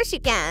 Of course you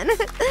can.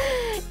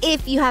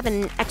 If you have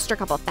an extra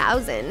couple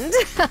thousand.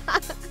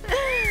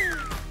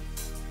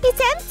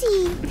 It's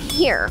empty.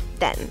 Here,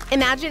 then.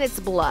 Imagine it's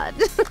blood.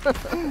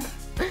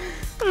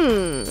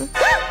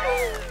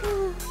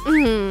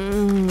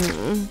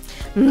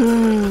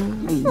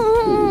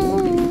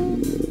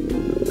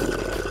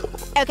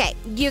 Okay,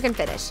 you can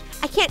finish.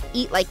 I can't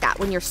eat like that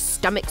when your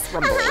stomach's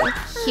rumbling.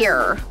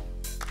 Here.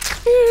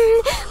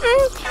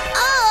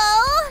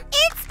 Oh,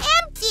 it's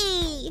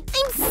empty.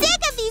 I'm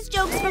sick of these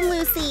jokes from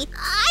Lucy.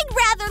 I'd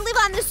rather live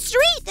on the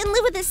street than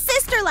live with a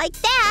sister like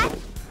that.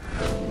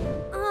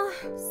 Oh,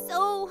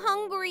 so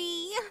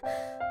hungry.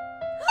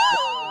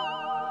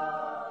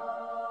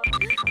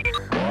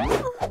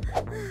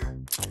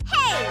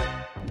 Hey!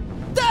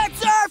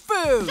 That's our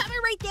food! Stop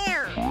it right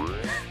there.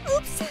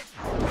 Oops.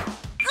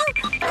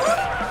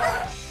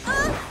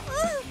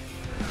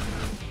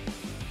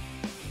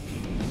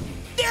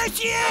 There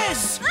she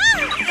is!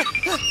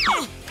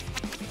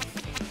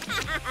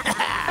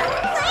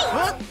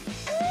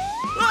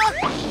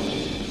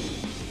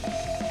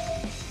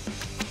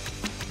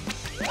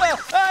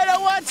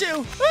 want to! I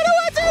don't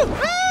want to!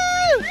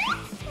 Ah!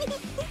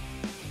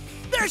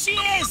 There she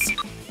is!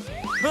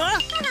 Huh?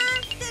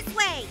 This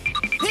way.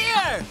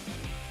 Here!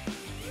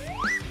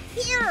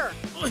 Here.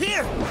 Oh,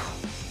 here!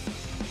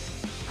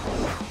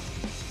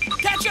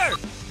 Catch her!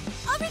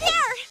 Over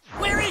there.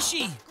 Where is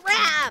she?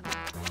 Grab.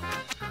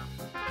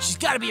 She's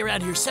gotta be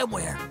around here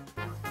somewhere.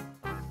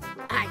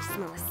 I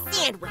smell a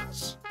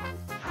sandwich.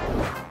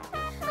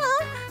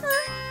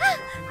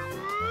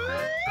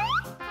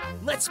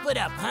 Let's split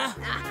up, huh?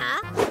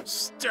 Uh-huh.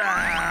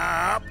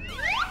 Stop!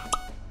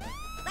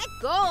 Let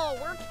go!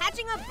 We're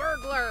catching a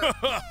burglar!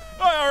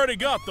 I already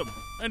got them.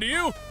 And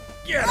you?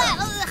 Get 'em.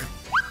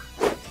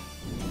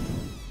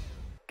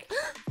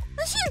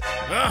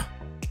 Huh?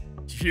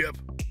 Yep,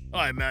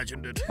 I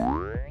imagined it.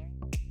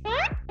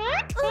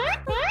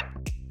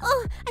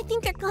 Oh, I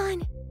think they're gone.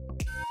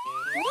 What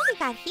have we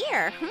got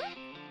here?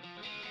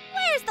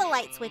 Where's the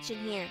light switch in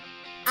here?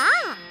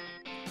 Ah!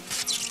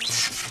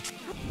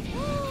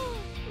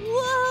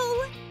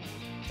 Whoa!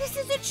 This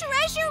is a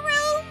treasure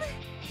room!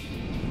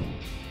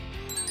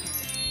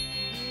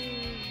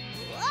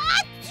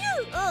 What?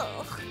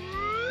 Ugh.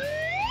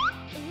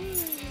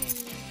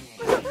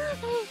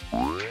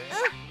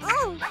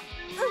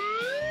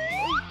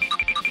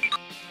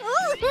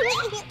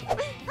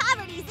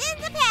 Poverty's in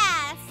the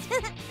past!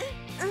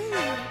 I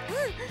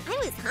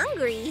was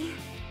hungry.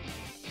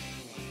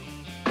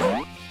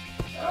 I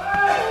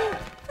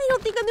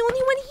don't think I'm the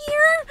only one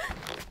here.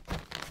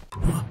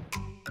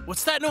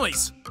 What's that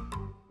noise?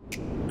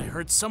 I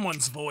heard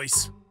someone's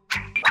voice.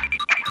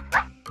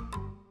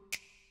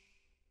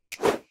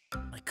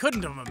 I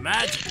couldn't have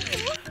imagined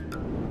it.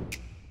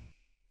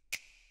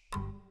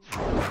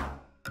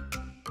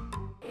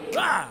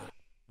 Ah!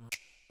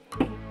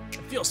 I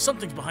feel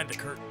something's behind the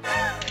curtain.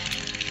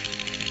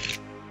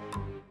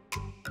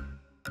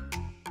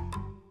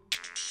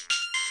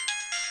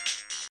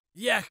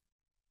 Yeah,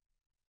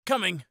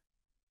 coming.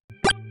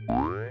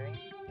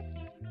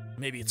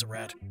 Maybe it's a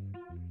rat.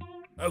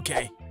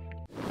 Okay.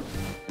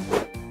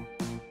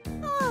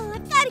 Oh,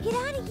 I've got to get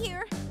out of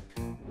here.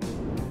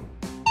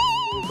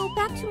 Go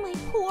back to my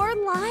poor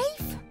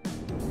life?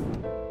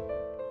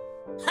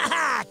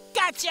 Haha!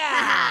 Gotcha!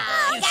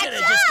 Oh, You should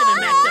have just given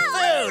back the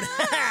food!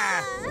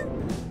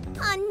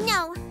 Oh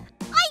no,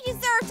 I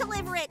deserve to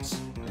live rich.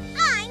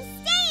 I'm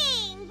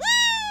staying!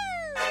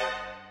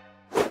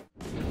 Woo!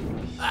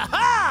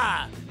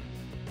 Aha!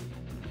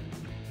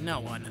 No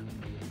one.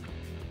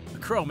 A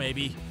crow,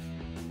 maybe.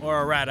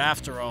 Or a rat,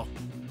 after all.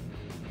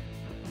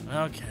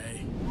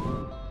 Okay.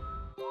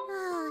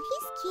 Oh,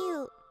 he's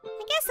cute.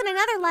 I guess in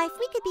another life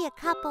we could be a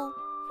couple.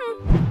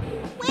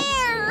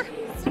 Where?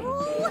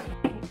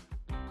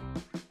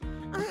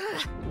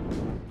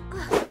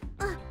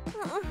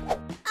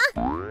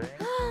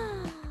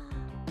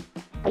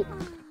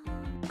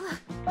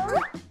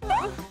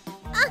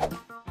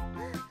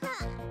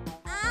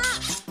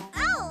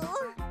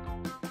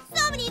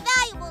 So many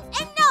valuables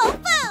and no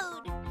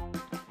food!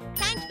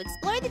 Time to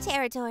explore the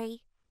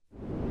territory.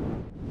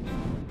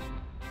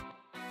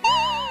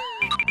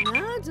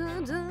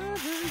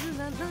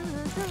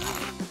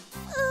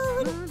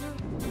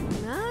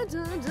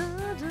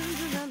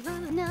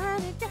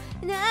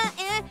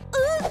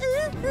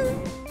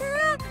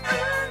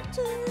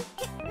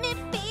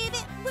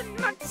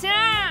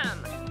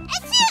 Sam!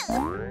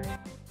 Achoo!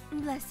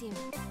 Bless you.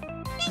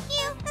 Thank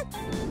you.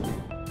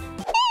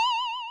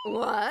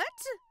 What?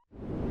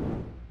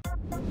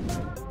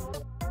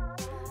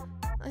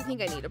 I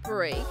think I need a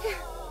break.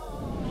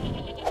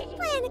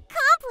 Plan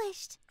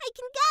accomplished. I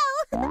can go.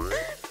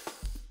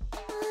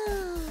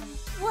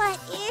 What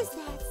is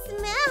that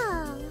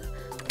smell?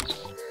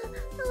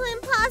 Oh,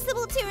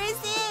 impossible to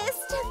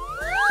resist.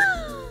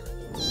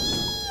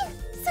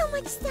 So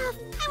much stuff.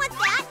 I want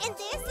that and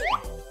this.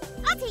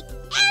 I'll take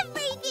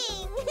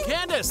everything.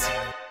 Candace!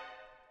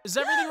 Is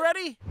everything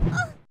ready?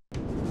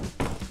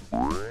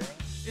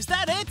 Is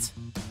that it?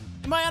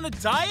 Am I on a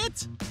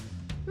diet?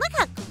 Look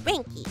how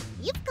cranky.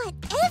 You've got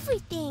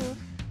everything.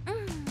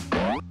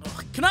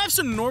 Ugh, can I have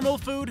some normal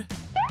food?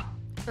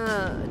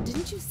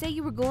 Didn't you say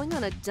you were going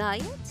on a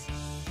diet?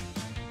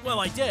 Well,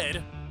 I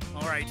did.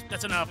 All right,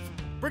 that's enough.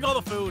 Bring all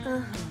the food.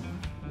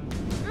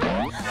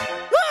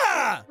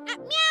 Ah!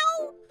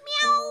 Meow,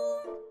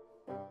 meow.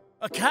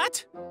 A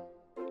cat?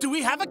 Do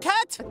we have a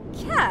cat?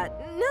 Cat?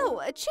 No,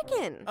 a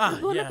chicken.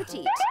 Bon yeah.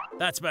 appetit.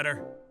 That's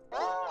better.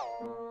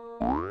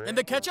 And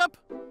the ketchup?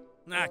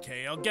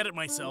 Okay, I'll get it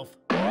myself.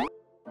 It's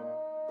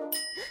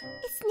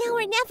now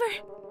or never.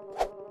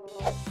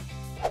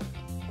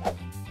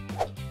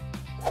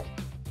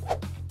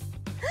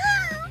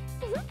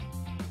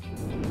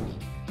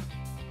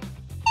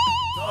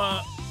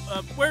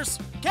 Where's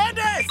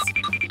Candace?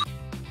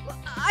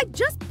 I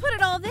just put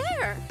it all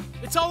there.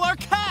 It's all our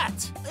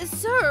cat.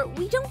 Sir,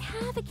 we don't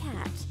have a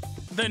cat.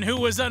 Then who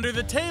was under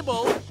the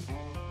table?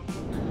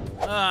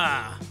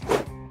 Ah,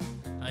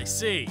 I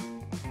see.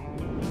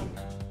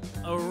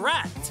 A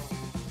rat.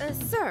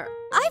 Sir,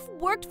 I've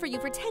worked for you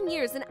for 10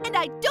 years and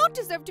I don't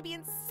deserve to be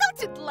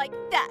insulted like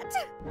that.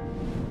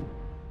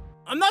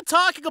 I'm not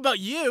talking about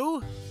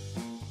you.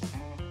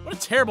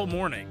 What a terrible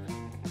morning.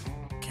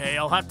 Okay,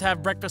 I'll have to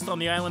have breakfast on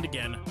the island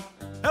again.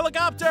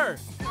 Helicopter!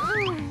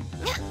 Oh,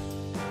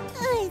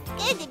 it's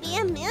good to be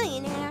a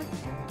millionaire.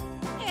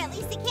 Or at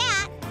least a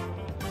cat.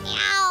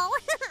 Meow.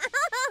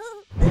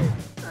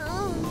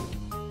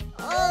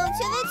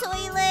 To the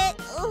toilet.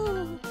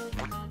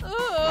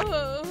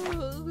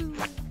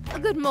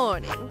 Good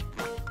morning.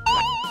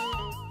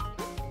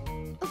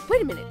 Oh,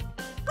 wait a minute.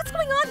 What's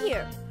going on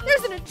here?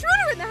 There's an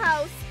intruder in the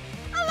house.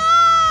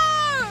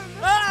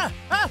 Alarm!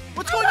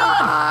 What's going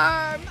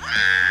on? Alarm!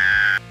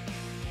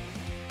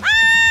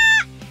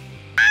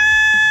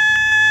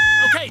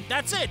 Okay,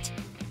 that's it.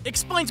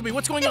 Explain to me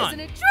what's going There's on. an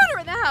intruder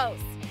in the house.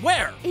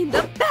 Where? In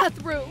the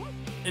bathroom.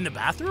 In the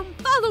bathroom?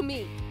 Follow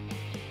me.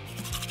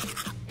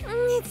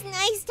 It's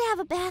nice to have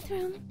a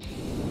bathroom.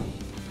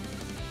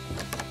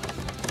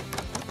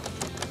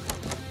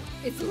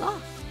 It's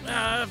locked.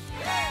 What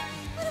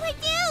do I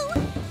do?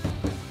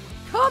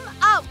 Come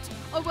out,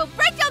 or we'll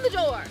break down the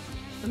door.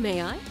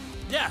 May I?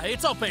 Yeah,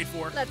 it's all paid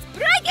for. Let's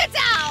break it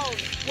down.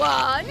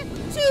 1,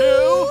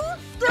 2,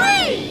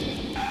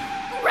 3.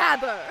 Grab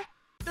her.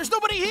 There's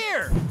nobody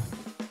here.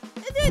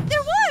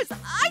 There was.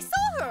 I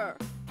saw her.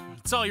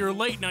 It's all your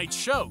late night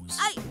shows.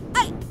 I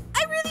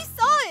really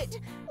saw it.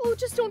 Oh,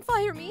 just don't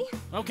fire me.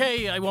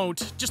 Okay, I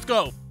won't. Just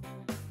go.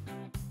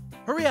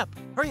 Hurry up.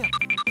 Hurry up.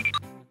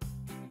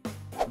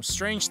 Some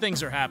strange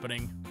things are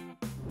happening.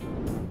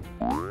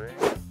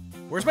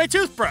 Where's my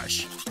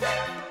toothbrush?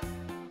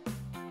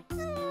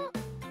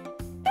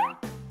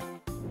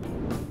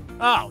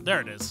 Oh, there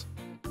it is.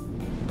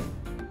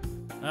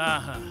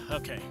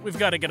 Okay. We've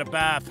got to get a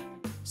bath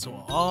so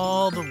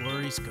all the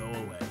worries go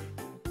away.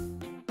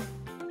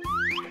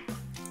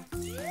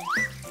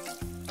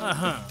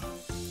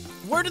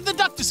 Where did the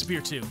duck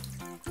disappear to?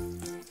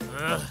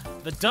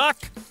 The duck?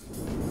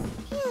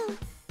 Phew,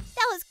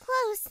 that was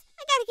close.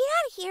 I gotta get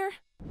out of here.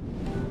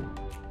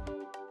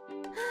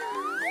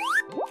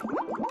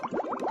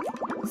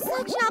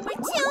 Such an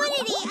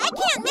opportunity. I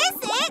can't miss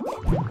it.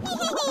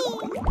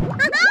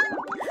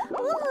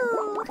 Ooh.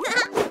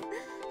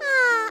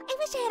 I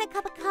wish I had a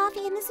cup of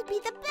coffee and this would be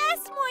the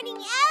best morning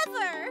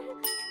ever.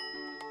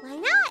 Why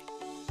not?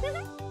 Good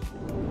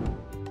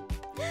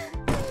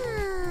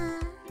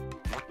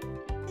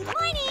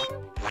morning.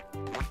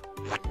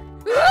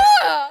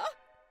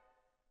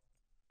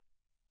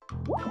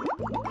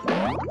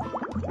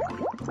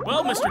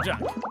 Well, Mr.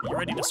 Duck, you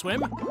ready to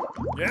swim?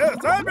 Yes,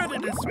 I'm ready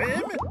to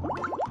swim.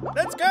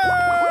 Let's go!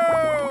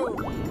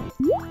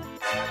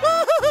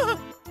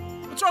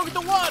 What's wrong with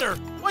the water?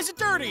 Why is it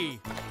dirty?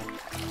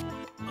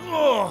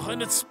 Oh,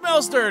 and it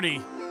smells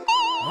dirty.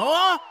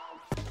 Huh?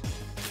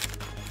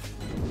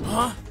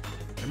 Huh?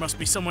 There must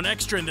be someone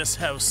extra in this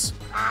house.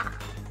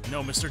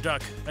 No, Mr.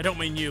 Duck, I don't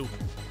mean you.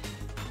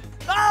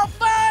 I'll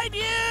find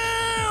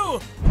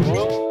you!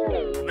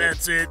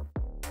 That's it.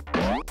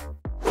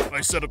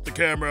 I set up the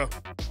camera.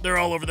 They're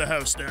all over the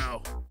house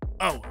now.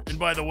 Oh, and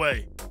by the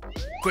way,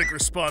 quick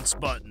response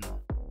button.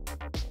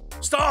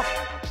 Stop!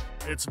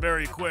 It's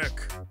very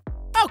quick.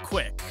 How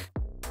quick?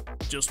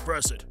 Just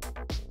press it.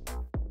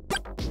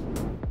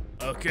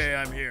 Okay,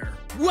 I'm here.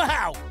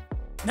 Wow!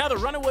 Now the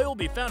runaway will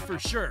be found for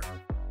sure.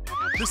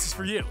 This is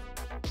for you.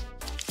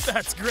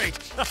 That's great.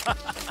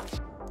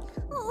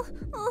 Oh,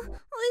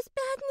 it's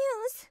bad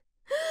news.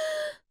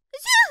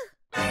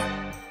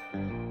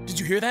 Did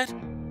you hear that?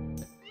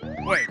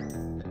 Wait.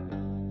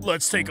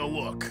 Let's take a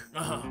look.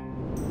 No,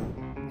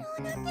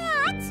 not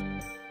that.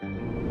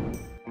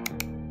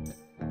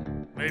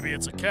 Maybe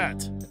it's a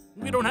cat.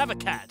 We don't have a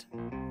cat.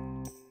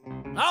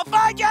 I'll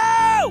find you!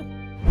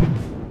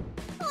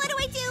 What do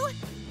I do?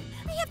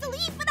 I have to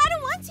leave, but I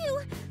don't want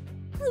to.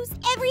 Lose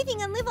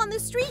everything and live on the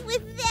street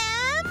with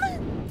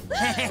them? They'd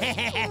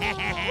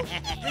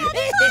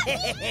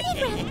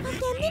rather come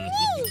them than me.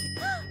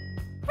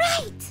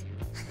 Right.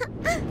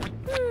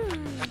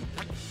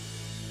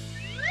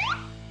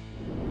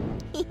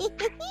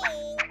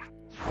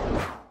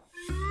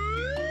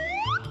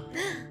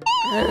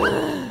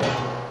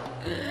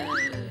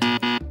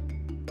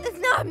 It's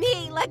not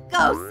me. Let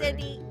go,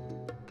 Cindy.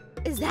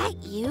 Is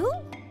that you?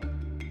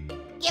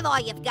 Give all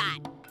you've got.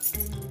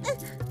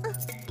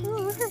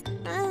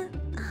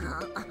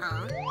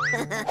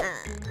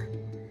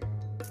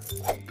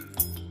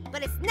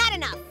 But it's not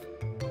enough.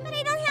 But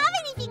I don't have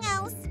anything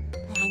else.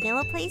 But I know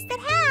a place that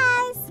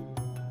has.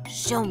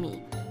 Show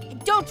me.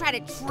 And don't try to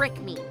trick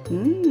me.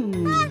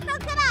 How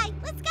could I?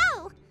 Let's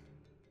go.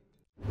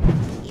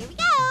 Here we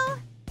go.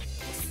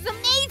 This is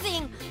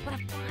amazing. What a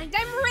find.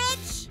 I'm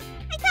rich.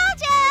 I told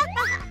ya.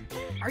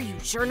 Are you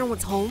sure no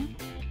one's home?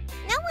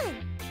 No one.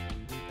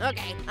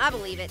 Okay, I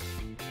believe it.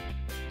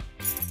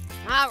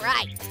 All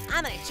right,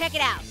 I'm gonna check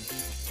it out.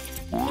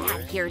 Get out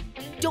of here.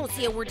 Don't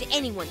say a word to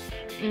anyone.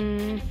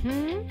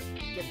 Mm-hmm.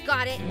 You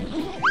got it.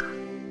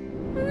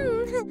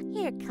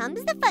 Here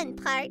comes the fun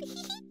part.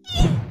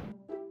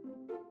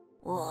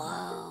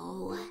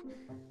 Whoa.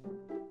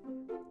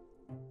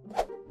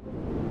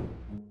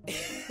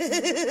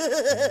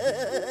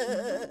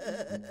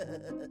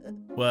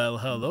 Well,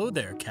 hello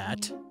there,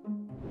 cat.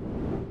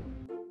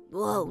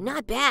 Whoa,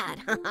 not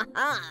bad.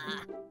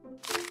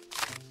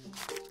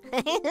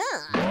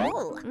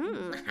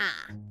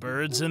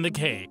 Birds in the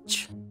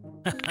cage.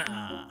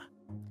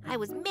 I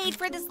was made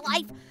for this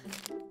life.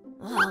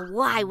 Oh,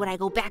 why would I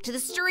go back to the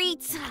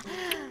streets?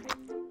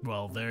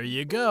 Well, there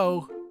you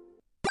go.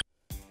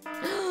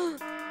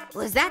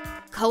 Was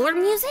that color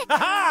music? Ha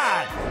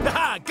ha!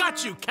 Ha!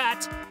 Got you,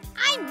 cat!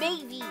 I'm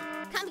Mavie.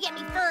 Come get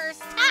me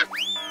first. Ah!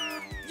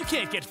 You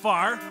can't get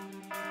far.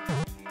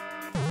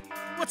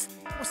 What's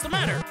the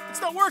matter?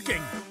 It's not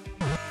working.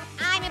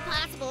 I'm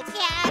impossible to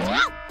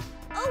catch.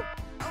 Oh!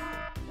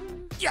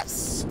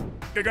 Yes!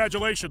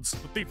 Congratulations,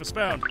 the thief is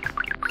found.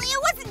 It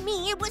wasn't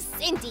me, it was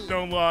Cindy.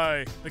 Don't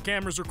lie. The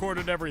cameras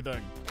recorded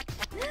everything.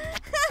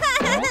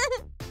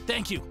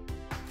 Thank you.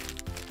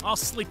 I'll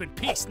sleep in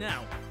peace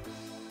now.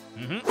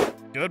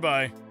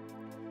 Goodbye.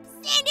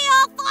 Cindy,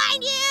 I'll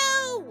find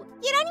you!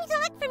 You don't need to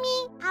look for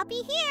me. I'll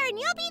be here and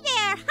you'll be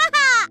there.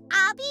 Haha!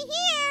 I'll be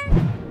here.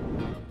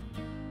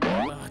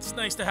 Well, it's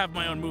nice to have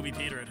my own movie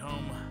theater at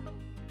home.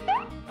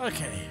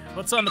 Okay,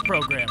 what's on the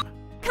program?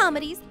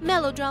 Comedies,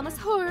 melodramas,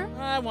 horror.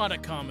 I want a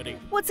comedy.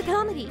 What's a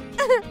comedy?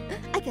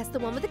 I guess the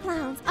one with the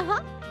clowns.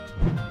 Uh-huh.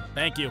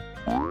 Thank you.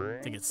 I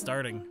think it's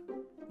starting.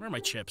 Where are my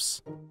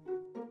chips?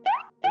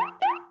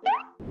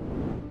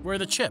 Where are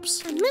the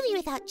chips? A movie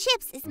without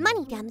chips is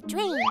money down the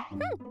drain.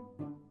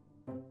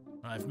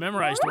 I've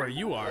memorized where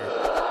you are.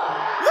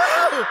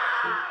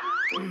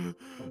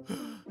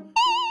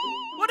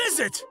 What is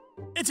it?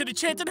 It's an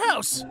enchanted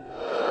house.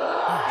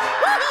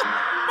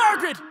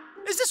 Margaret,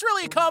 is this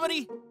really a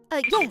comedy?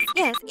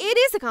 Yes, it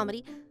is a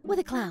comedy with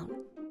a clown.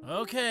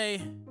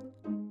 Okay.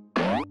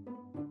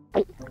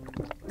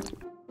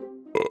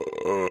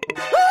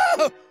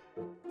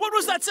 What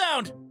was that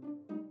sound?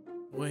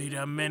 Wait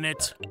a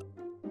minute.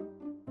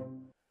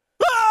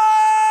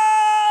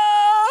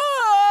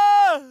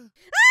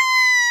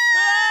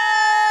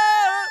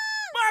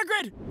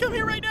 Margaret, come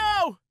here right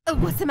now!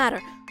 What's the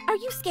matter? Are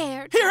you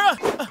scared? Here,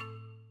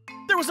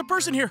 there was a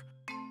person here.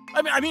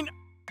 I mean,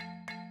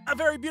 a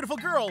very beautiful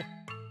girl.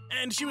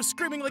 And she was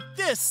screaming like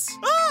this.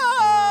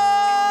 Ah!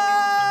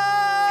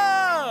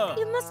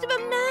 You must have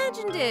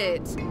imagined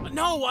it.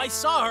 No, I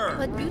saw her.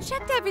 But you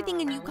checked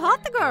everything and you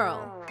caught the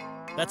girl.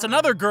 That's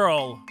another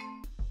girl.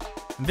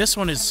 This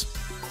one is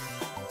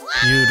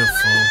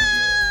beautiful.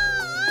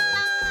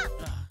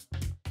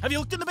 Have you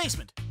looked in the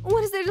basement?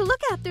 What is there to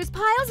look at? There's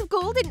piles of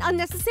gold and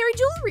unnecessary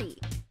jewelry.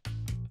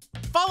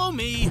 Follow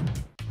me.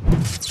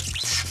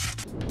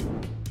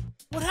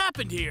 What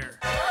happened here?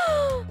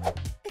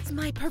 It's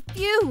my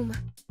perfume.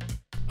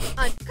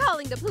 I'm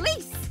calling the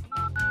police.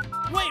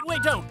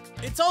 Wait, don't.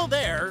 It's all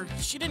there.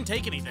 She didn't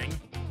take anything.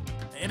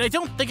 And I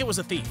don't think it was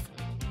a thief.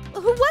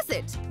 Who was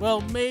it?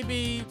 Well,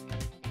 maybe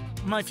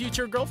my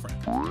future girlfriend.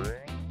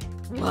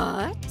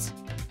 What?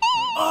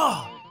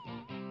 Oh!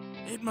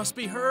 It must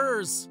be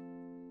hers.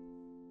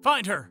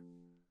 Find her.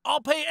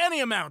 I'll pay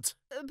any amount.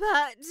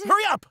 But...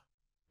 Hurry up!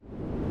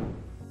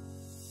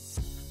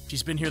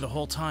 She's been here the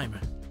whole time.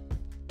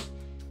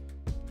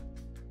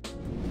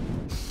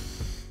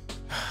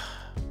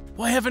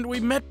 Why haven't we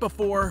met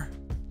before?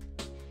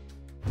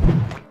 They're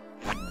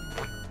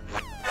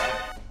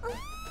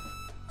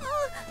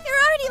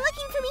already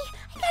looking for me.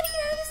 I gotta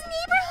get out of this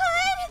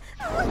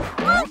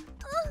neighborhood.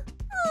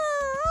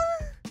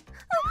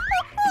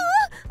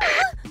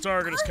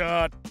 Target is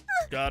caught.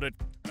 Got it.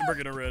 I'm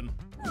bringing her in.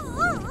 I don't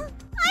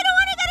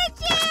want to go to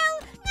jail.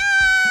 No!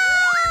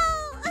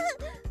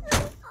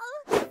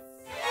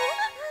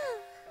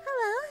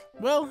 Hello?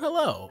 Well,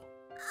 hello.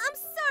 I'm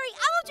sorry.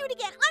 I won't do it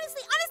again.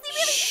 Honestly,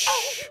 really.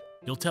 Oh.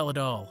 You'll tell it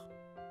all.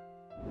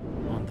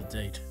 On the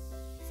date.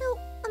 So,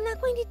 I'm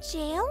not going to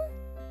jail?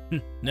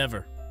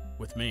 Never.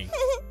 With me.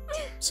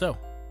 So,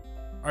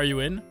 are you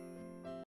in?